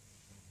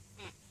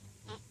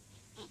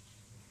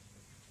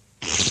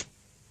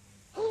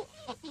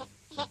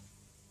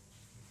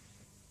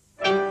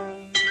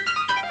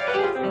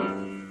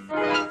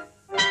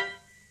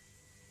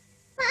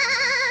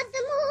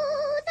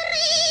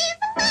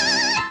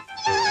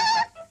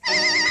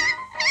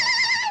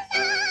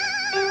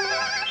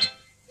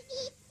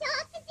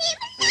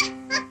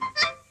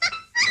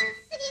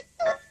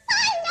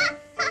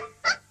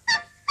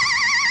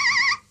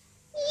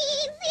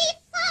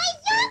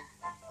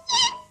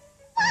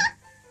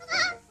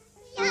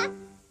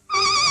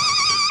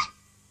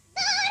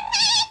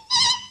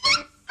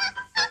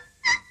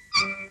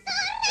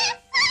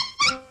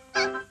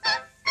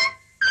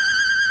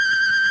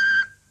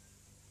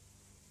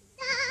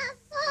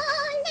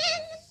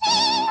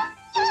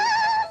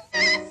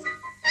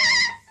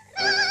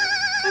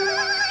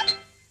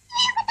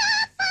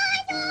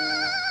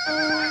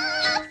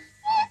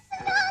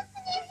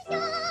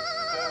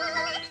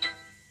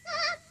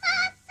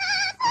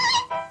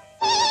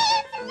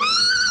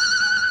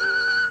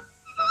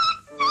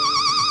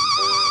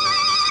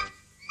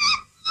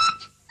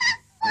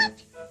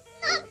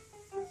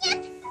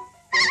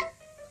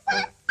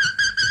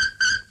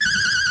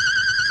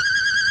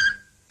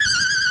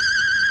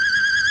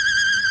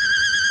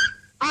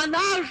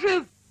 Она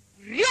же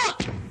врет!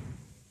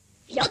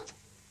 Врет?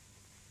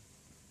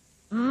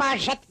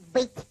 Может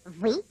быть,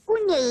 вы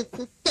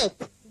умеете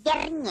петь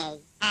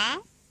верней, а?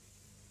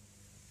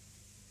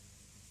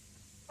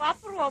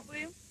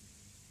 Попробуем.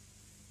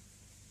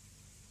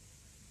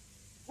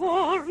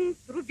 Горн,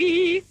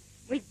 труби,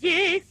 мы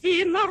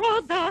дети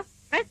народа,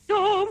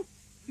 растем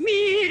в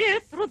мире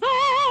труда.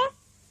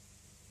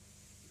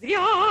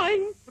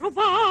 Грянь,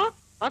 труба,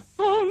 под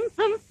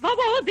солнцем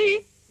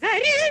свободы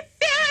горит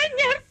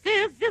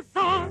пионерская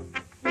звезда.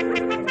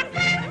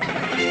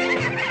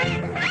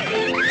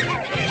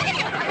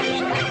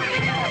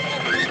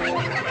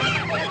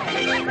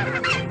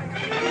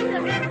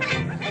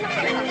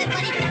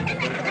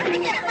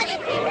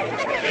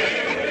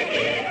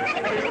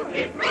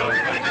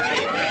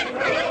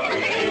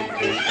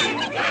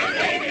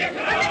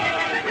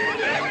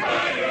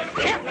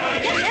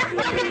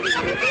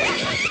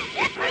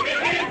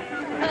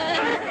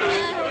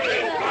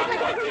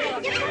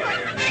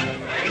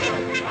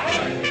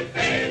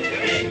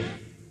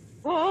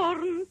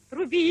 Горн,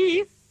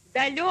 труби,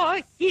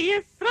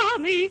 далекие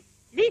страны,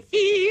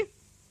 лети,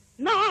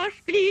 наш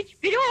клич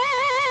вперед!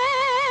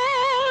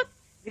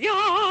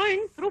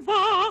 Грянь,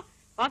 труба,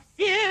 по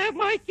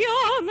всем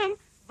океанам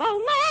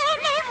волна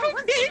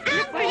нашу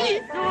песню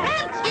понесет.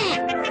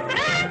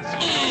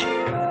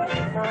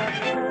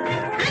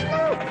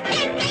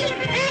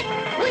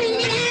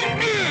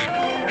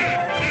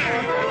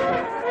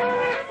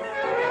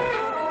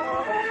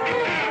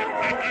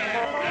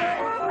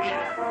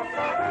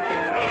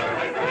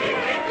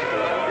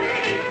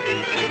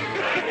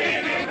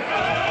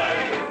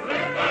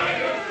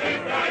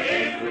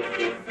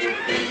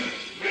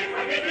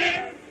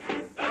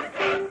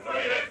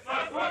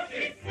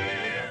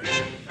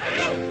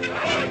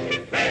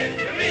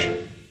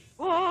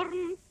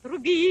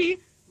 Труби,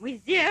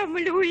 мы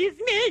землю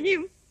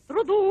изменим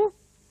труду,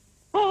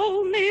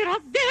 полный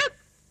разбег.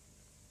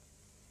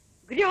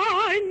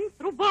 Грянь,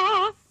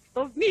 труба,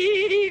 что в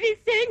мире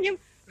весеннем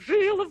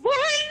жил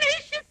вольный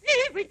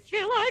счастливый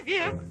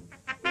человек.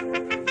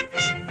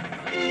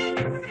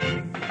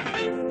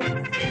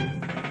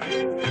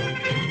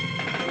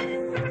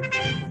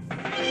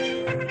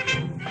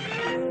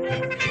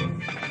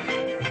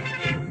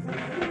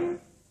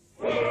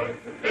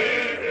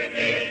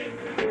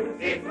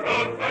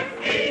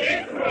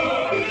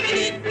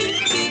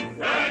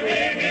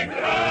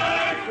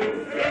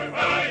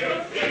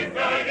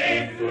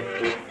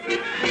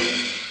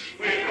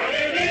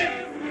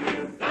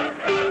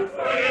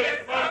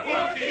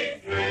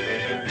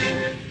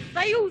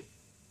 Союз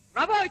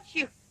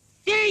рабочих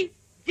всей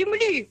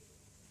земли.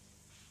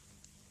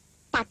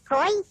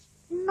 Такой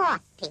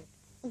ноты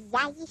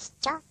я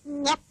еще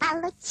не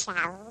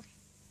получал.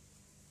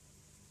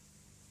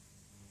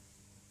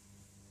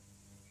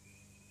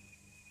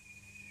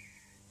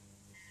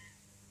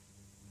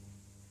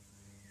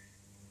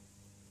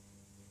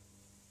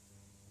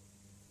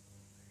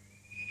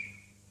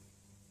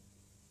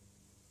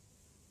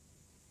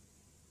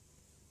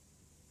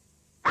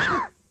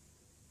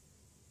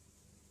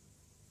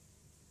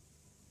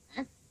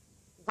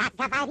 Я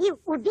говорил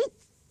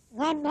убить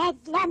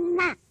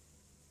немедленно.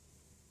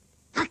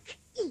 Так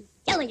и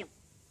сделаю.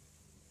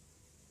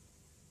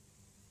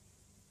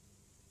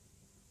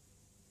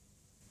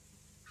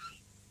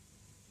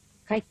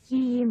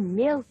 Какие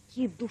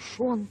мелкие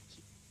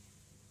душонки.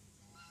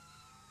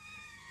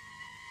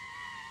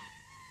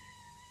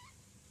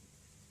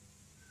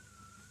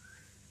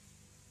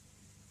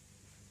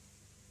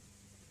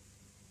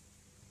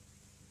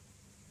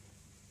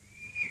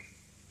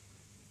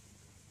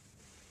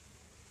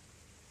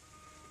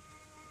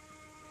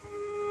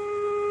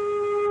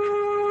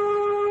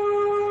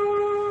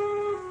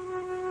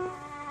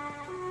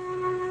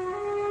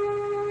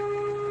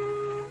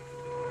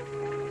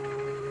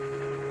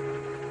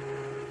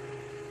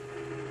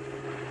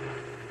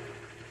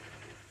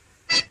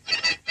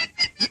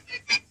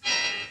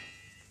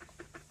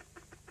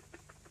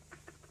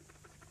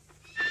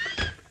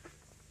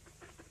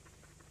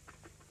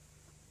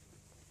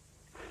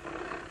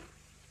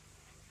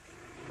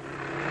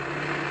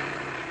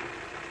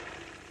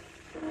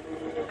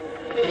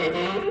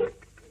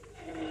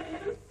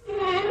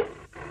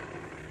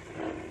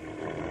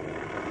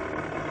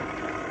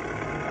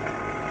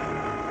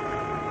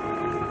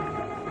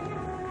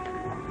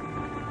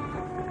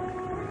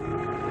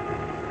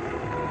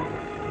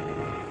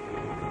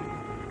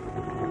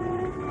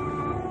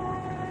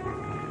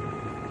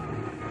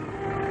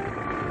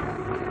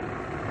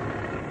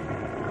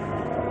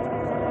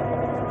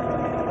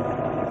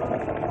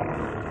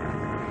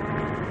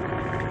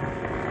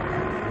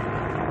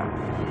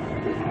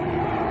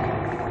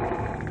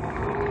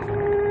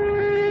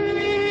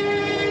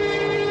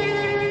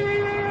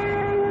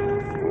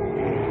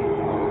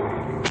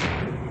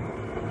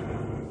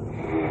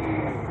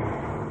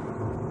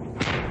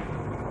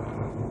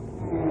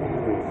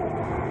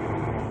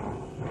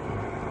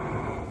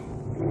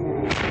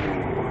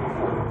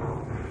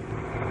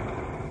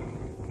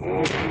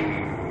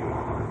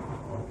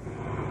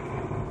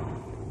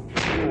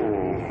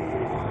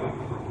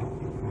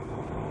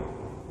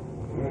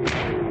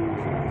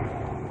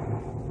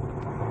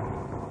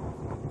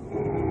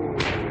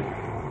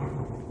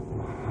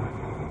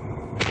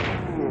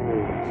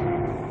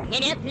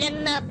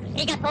 Немедленно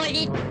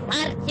приготовить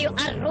партию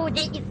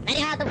орудий и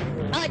снарядов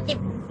против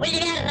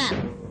Гулливера.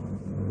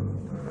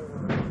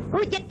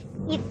 Будет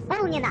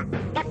исполнено,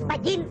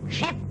 господин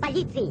шеф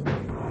полиции.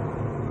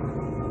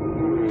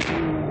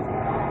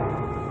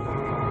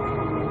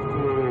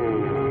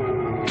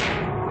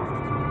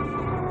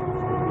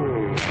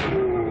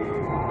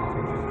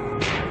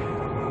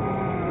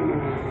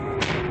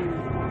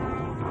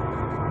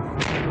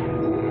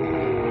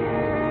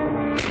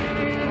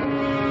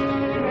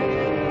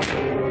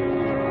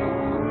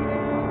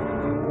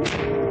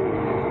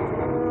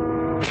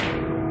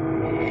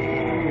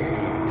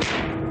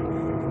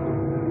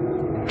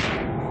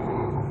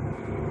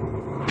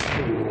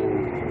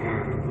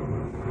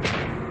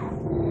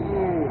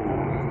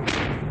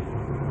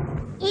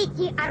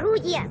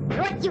 Орудие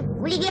против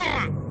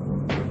Гулливера.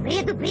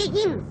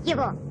 Предупредим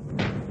его.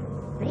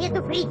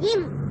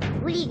 Предупредим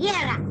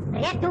Гулливера.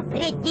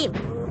 Предупредим.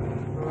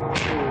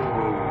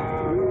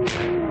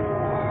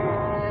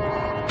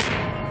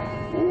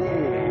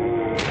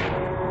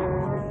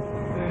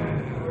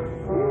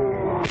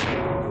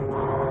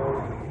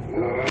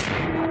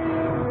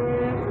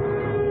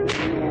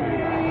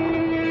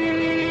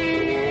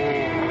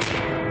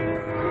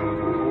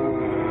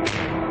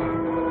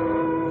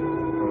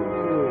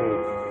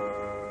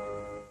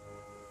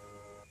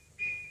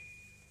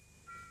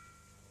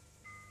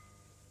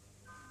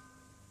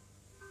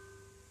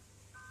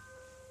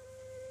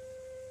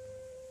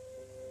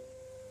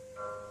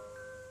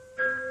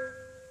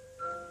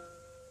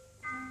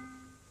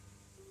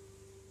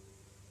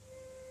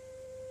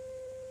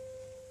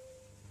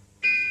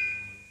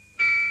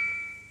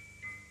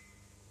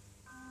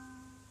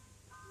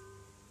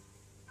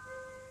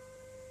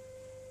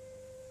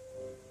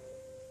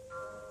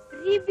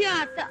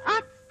 Ребята,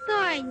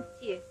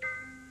 отстаньте!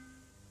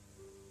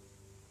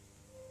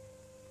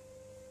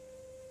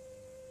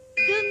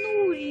 Да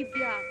ну,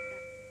 ребята!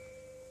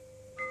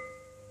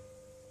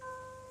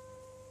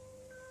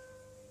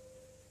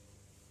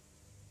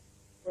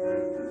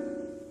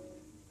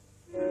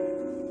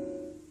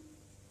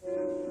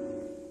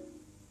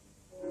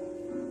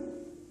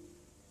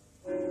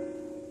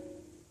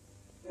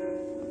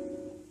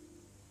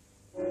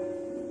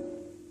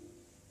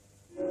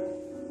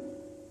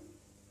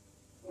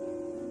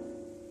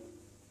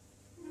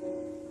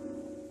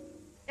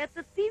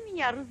 Это ты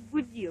меня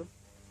разбудил?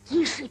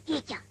 Тише,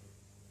 Петя.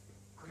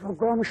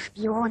 Кругом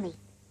шпионы.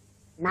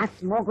 Нас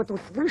могут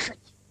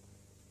услышать.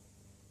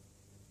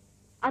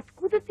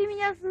 Откуда ты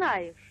меня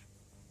знаешь?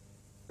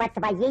 По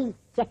твоей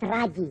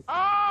тетради.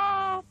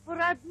 По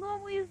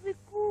родному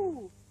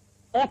языку.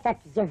 Этот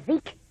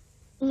язык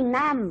и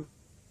нам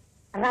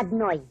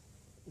родной.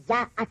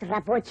 Я от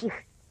рабочих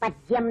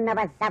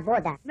подземного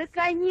завода.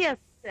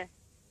 Наконец-то.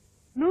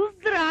 Ну,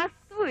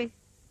 здравствуй.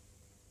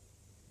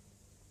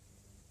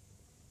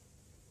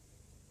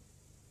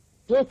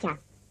 Петя,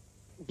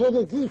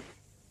 берегись.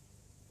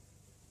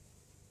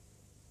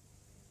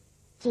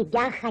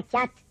 Тебя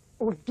хотят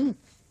убить.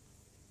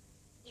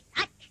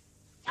 Итак,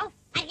 все в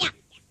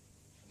порядке.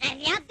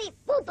 Снаряды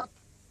будут.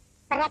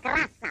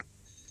 Прекрасно.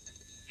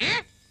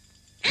 Да.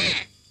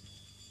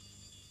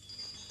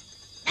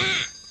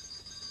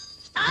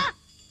 Что?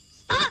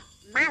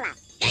 Мало.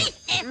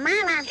 200.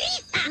 Мало.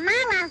 300.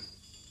 Мало.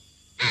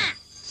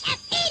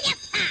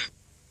 400.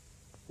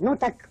 Ну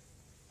так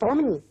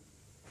помни,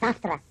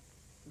 завтра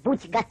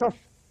будь готов.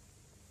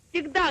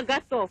 Всегда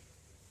готов.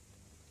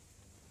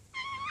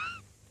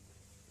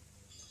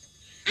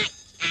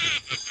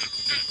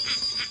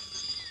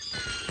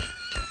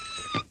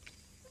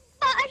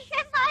 Боже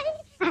мой!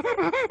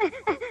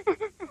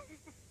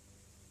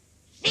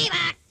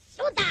 Живо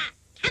сюда,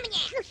 ко мне!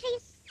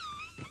 Слушаюсь.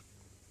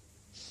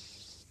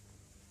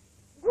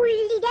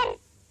 Гулливер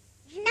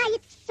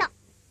знает все.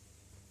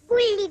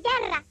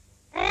 Гулливера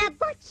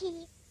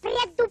рабочие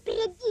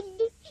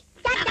предупредили.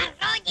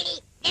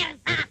 Заборонили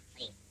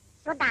мерзавцы.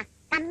 Сюда,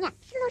 ко мне.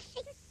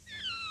 Слушаюсь.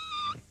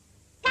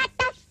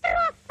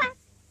 Катастрофа.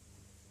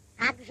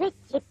 Как же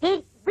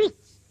теперь быть?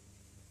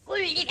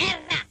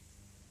 Гулливера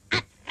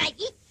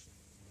отравить,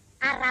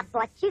 а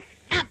рабочих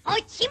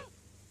рабочим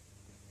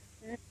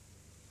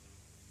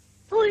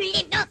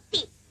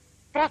пулеметы.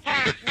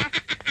 Прекрасно.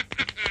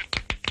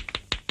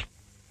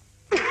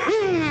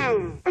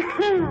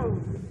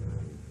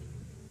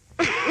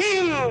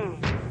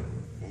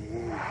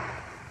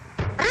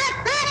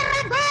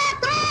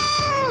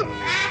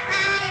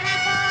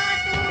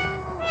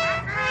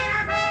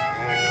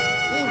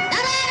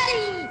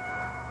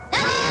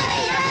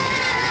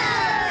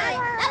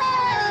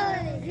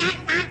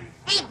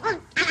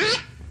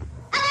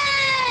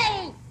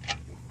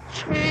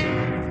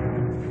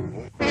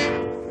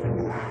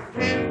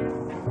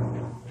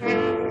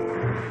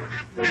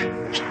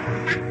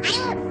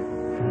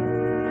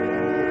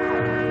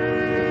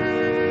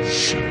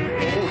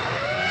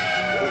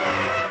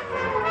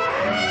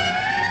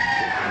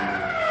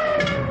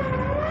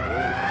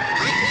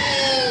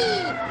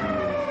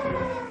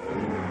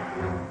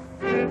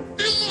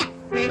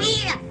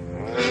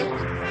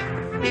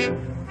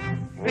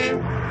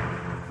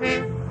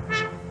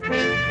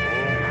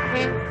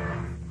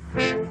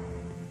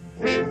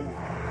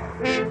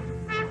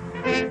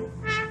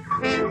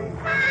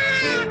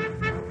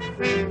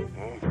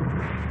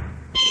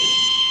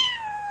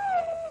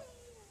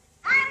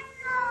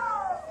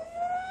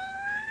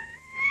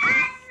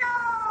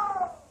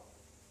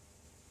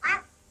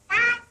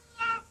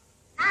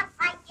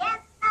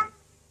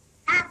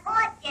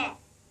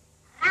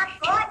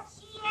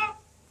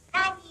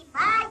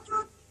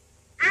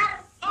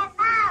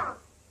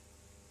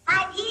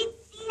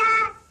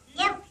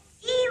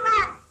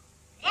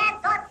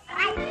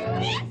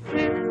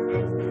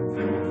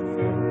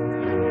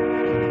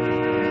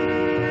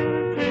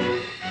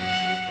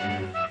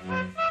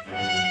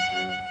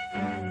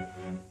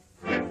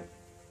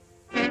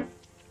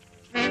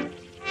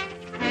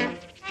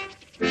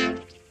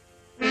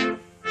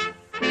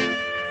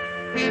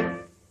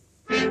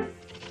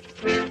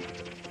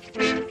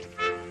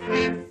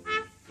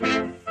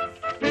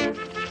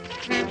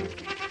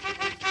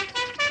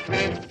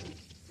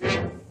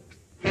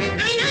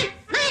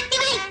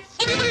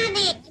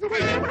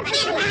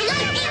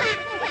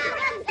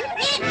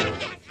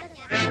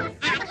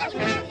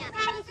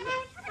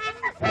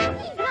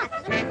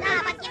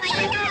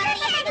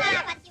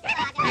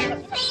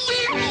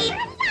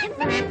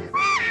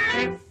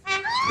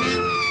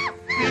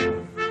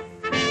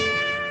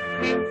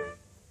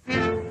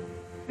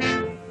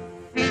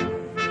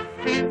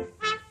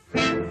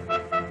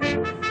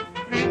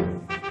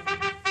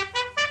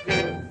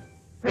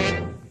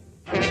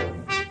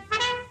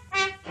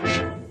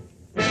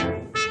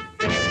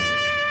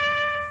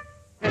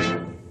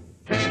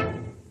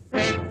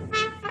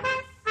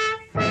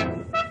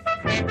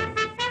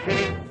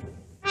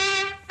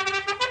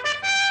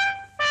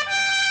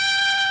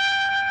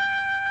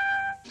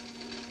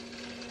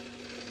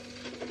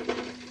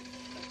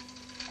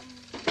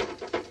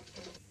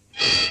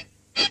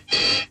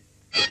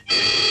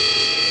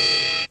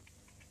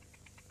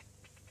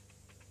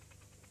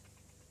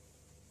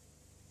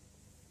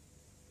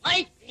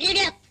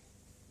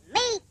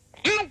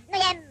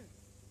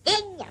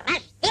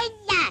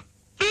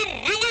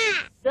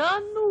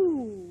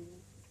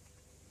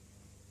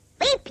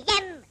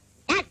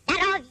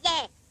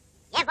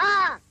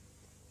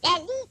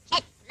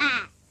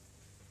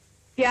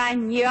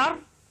 пенсионер.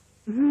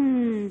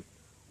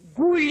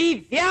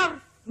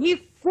 Гулливер не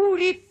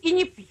курит и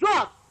не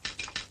пьет.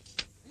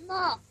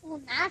 Но у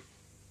нас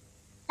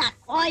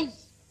такой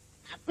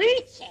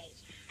обычай.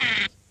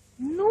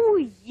 Ну,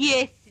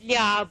 если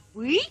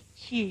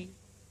обычай...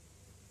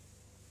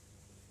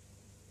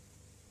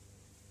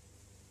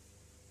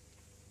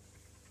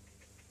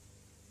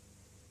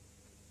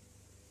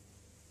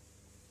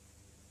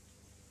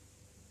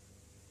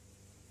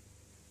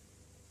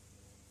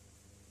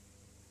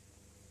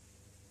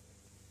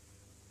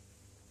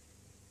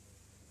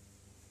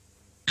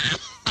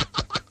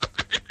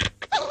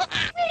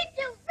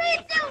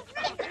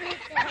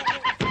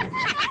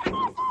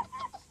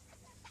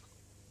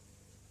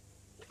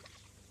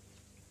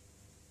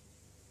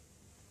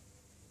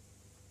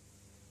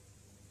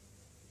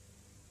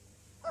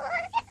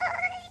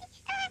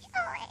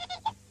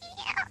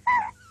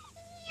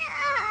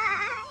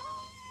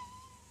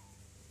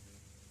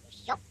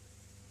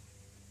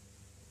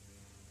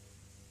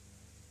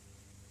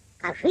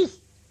 Кажись,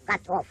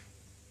 готов.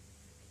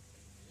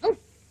 Ну,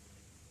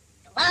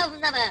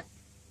 главного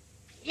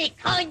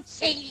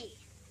прикончили.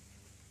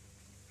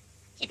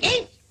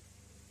 Теперь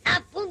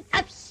на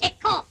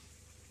бунтовщиков.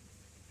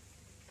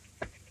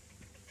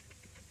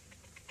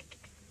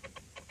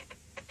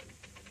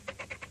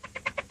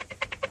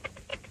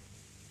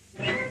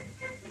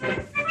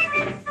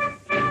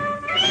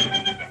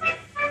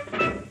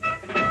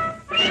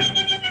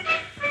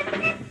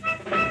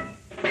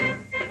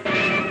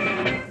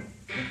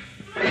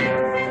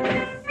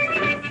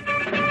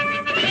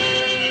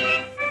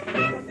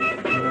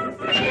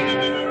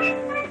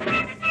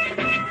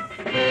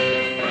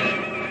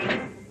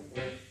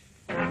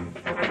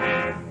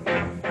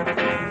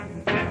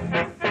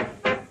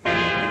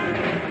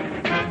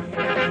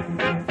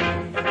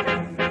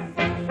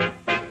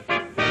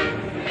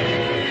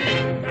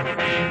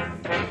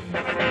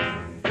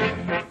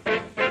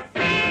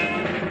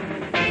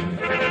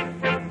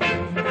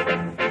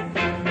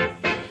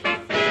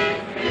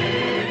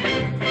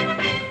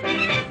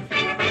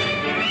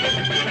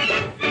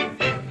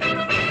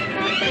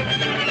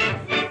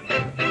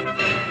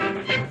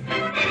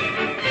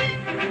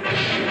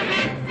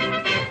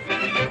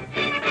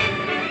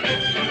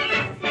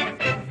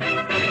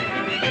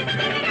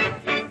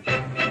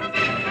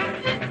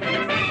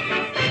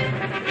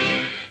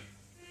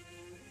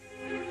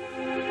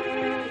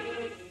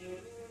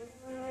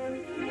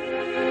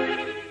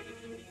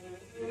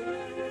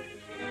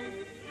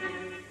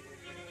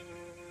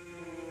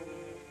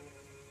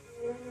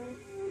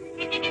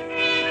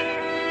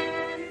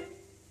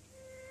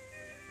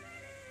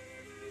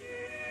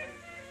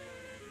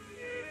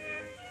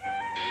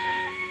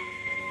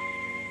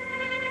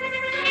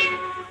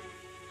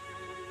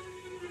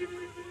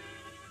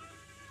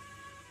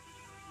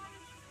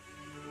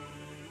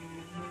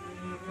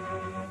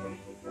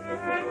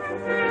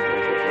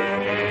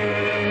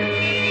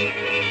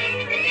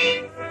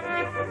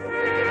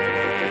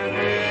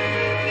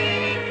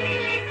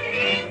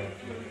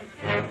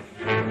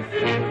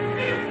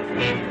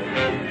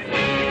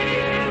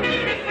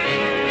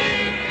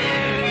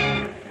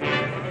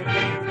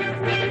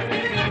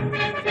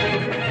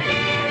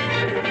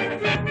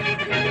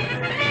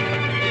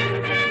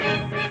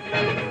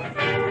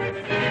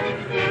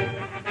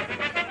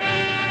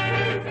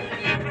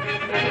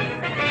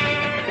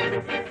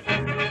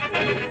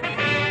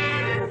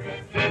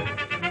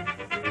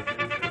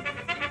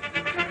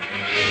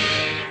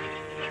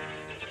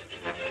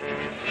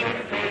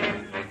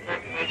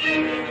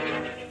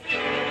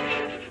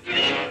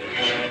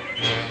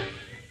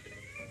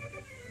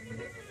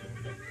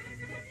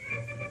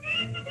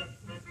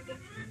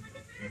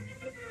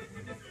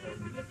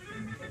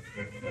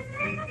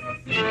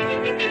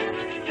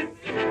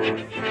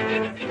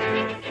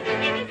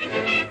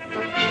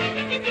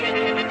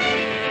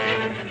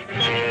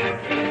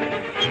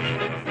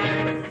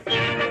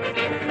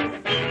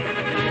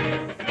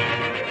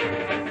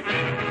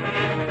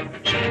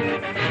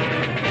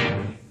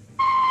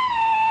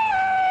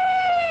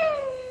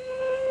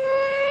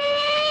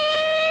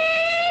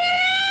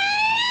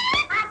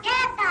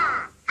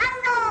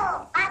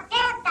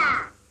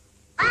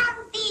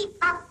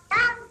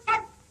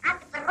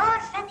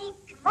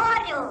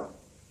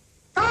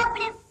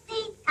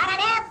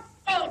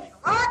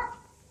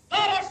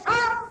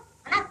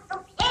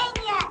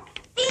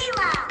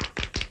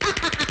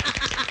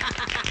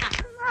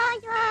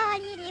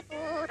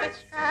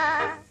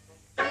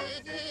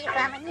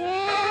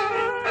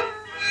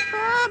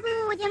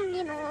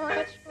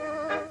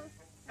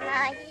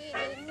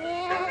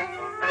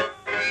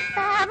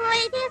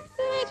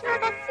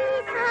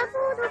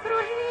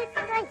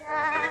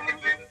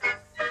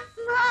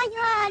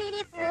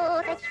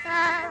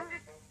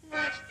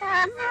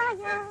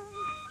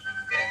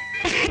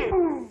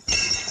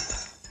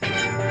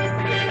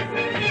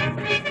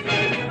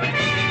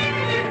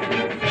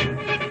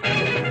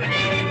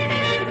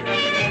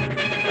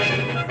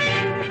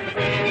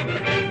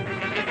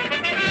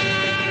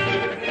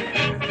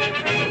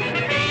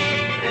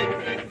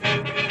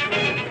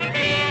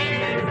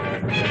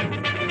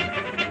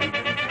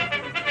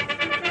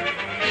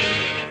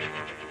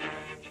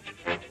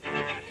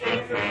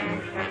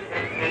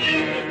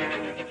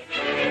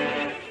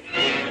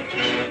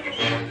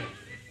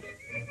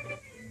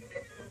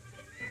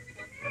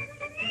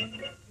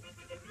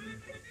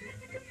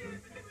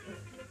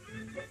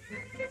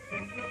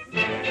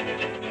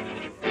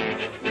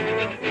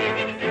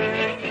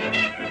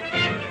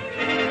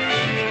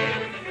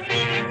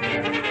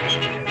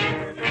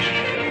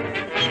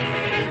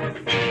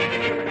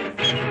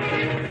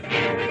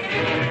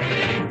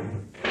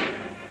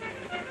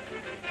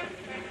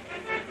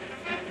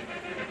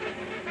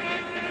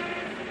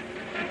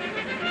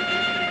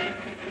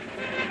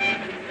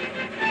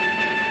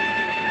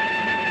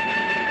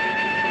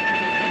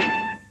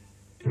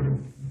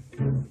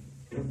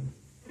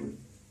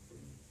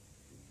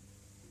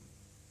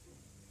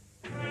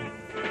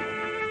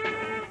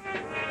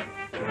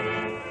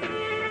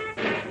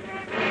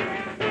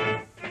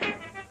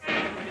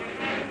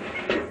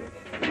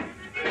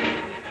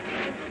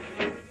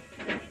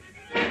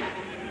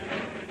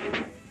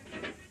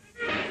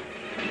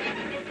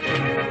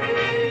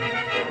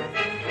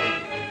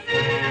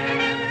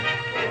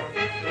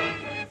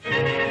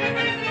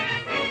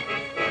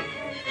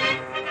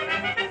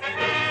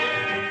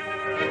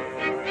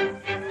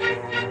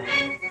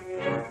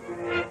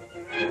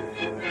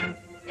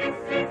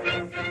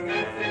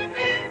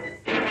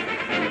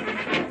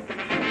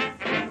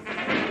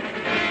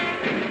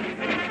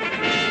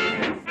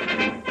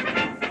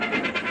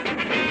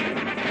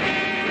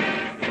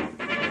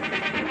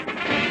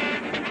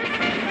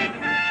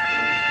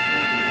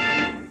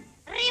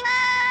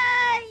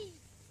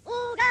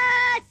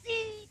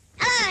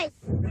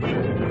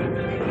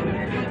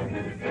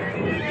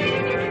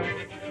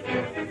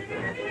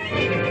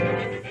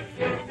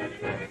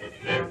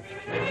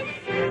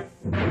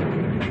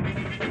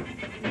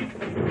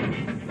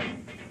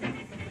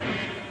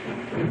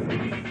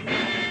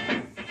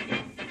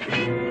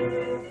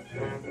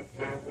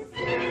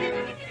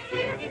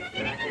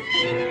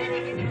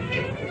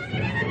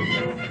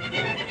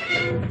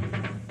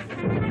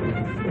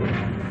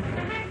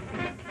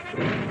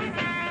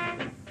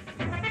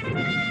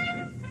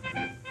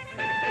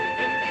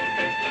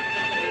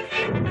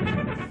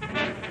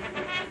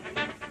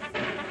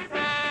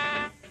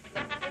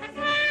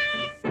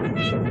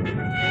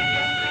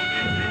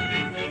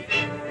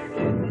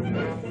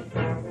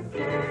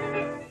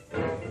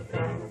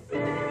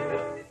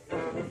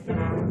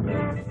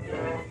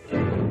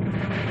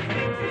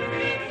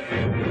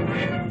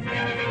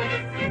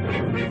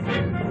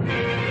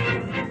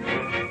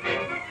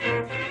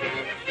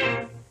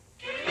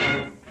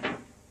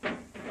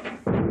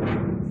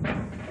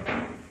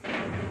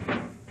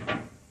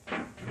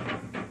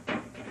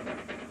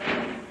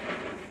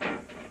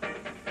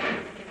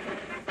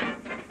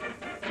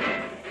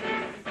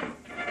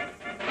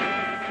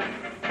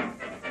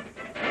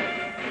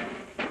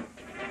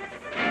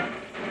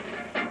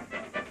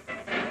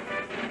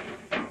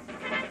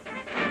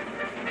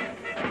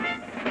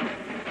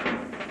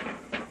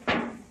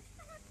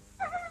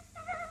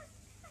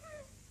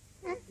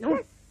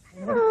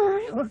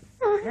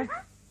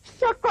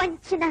 Все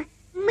кончено.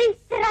 Мы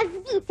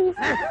разбиты.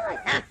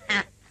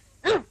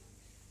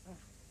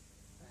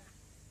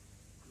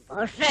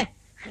 Боже,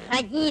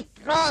 храни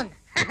трон.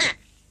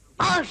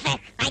 Боже,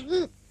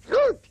 храни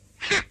труд.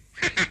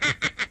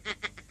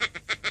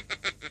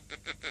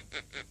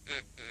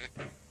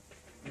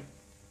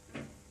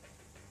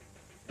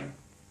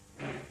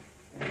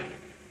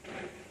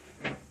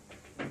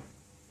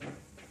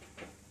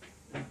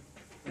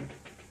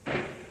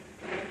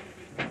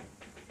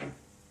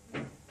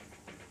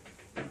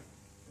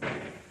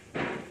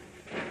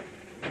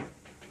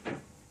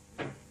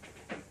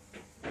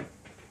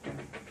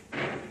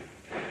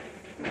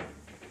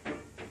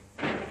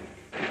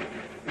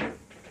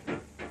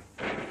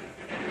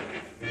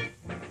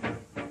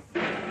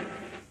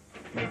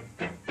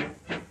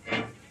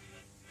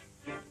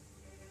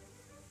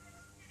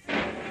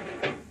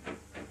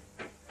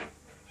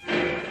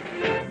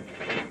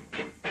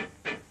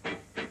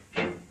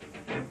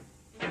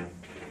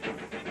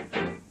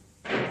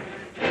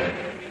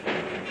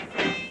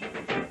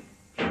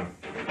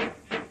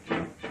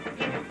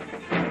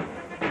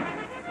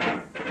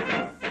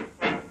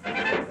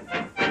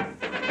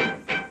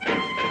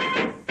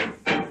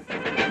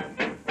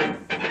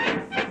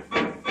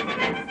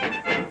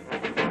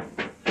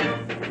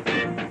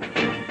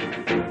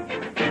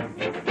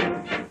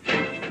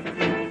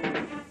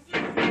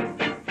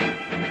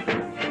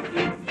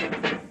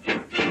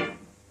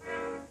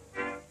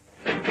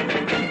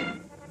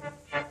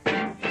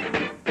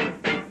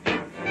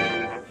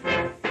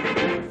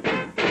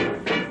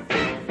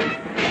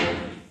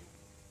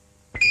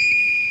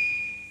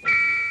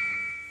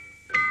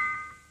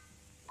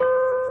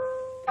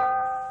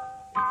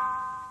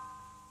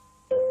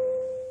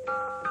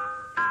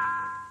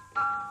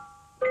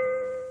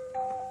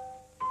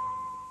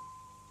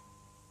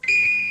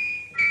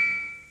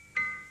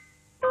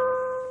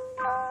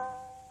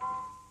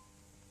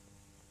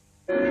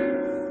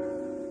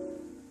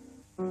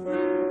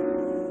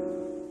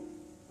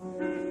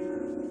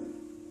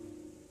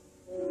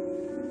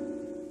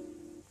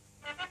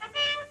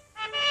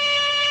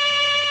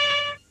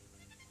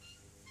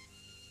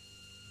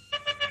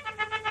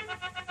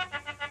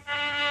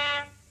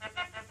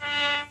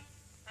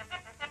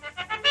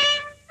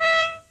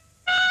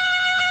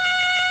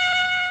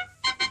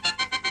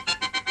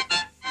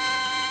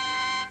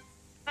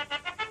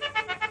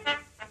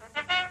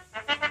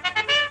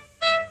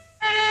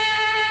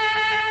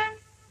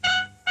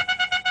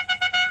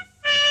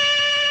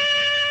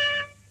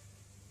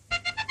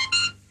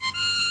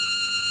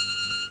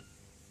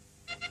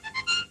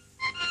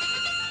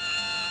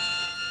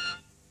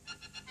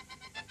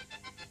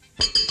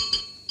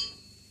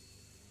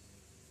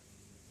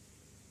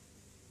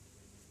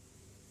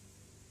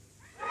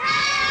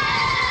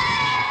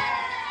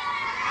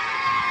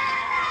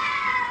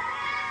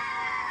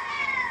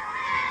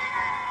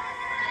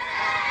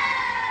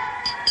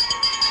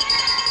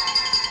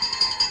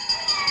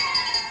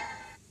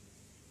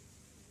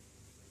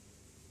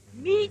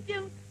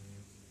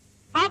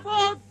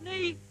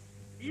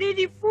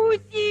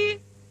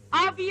 Лиллипуте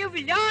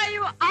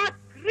объявляю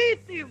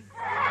открытым.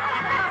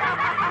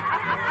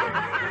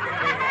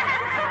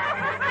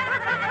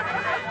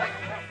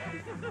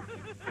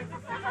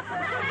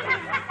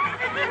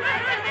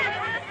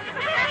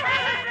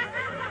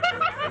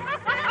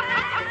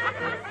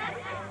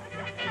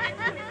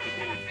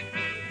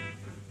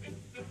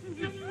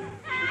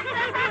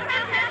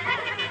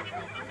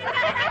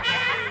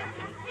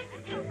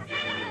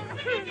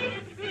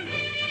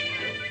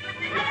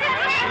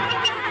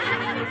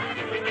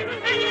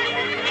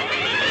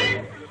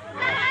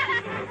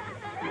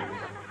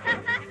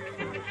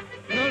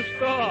 Ну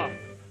что,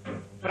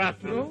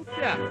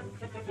 проснулся,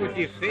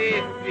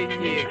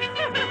 путешественник?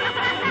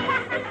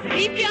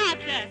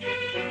 Ребята,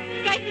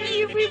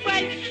 какие вы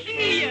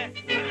большие!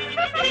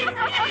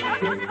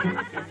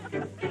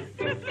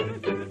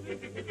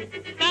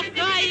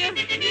 Какая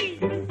жизнь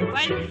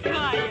большая!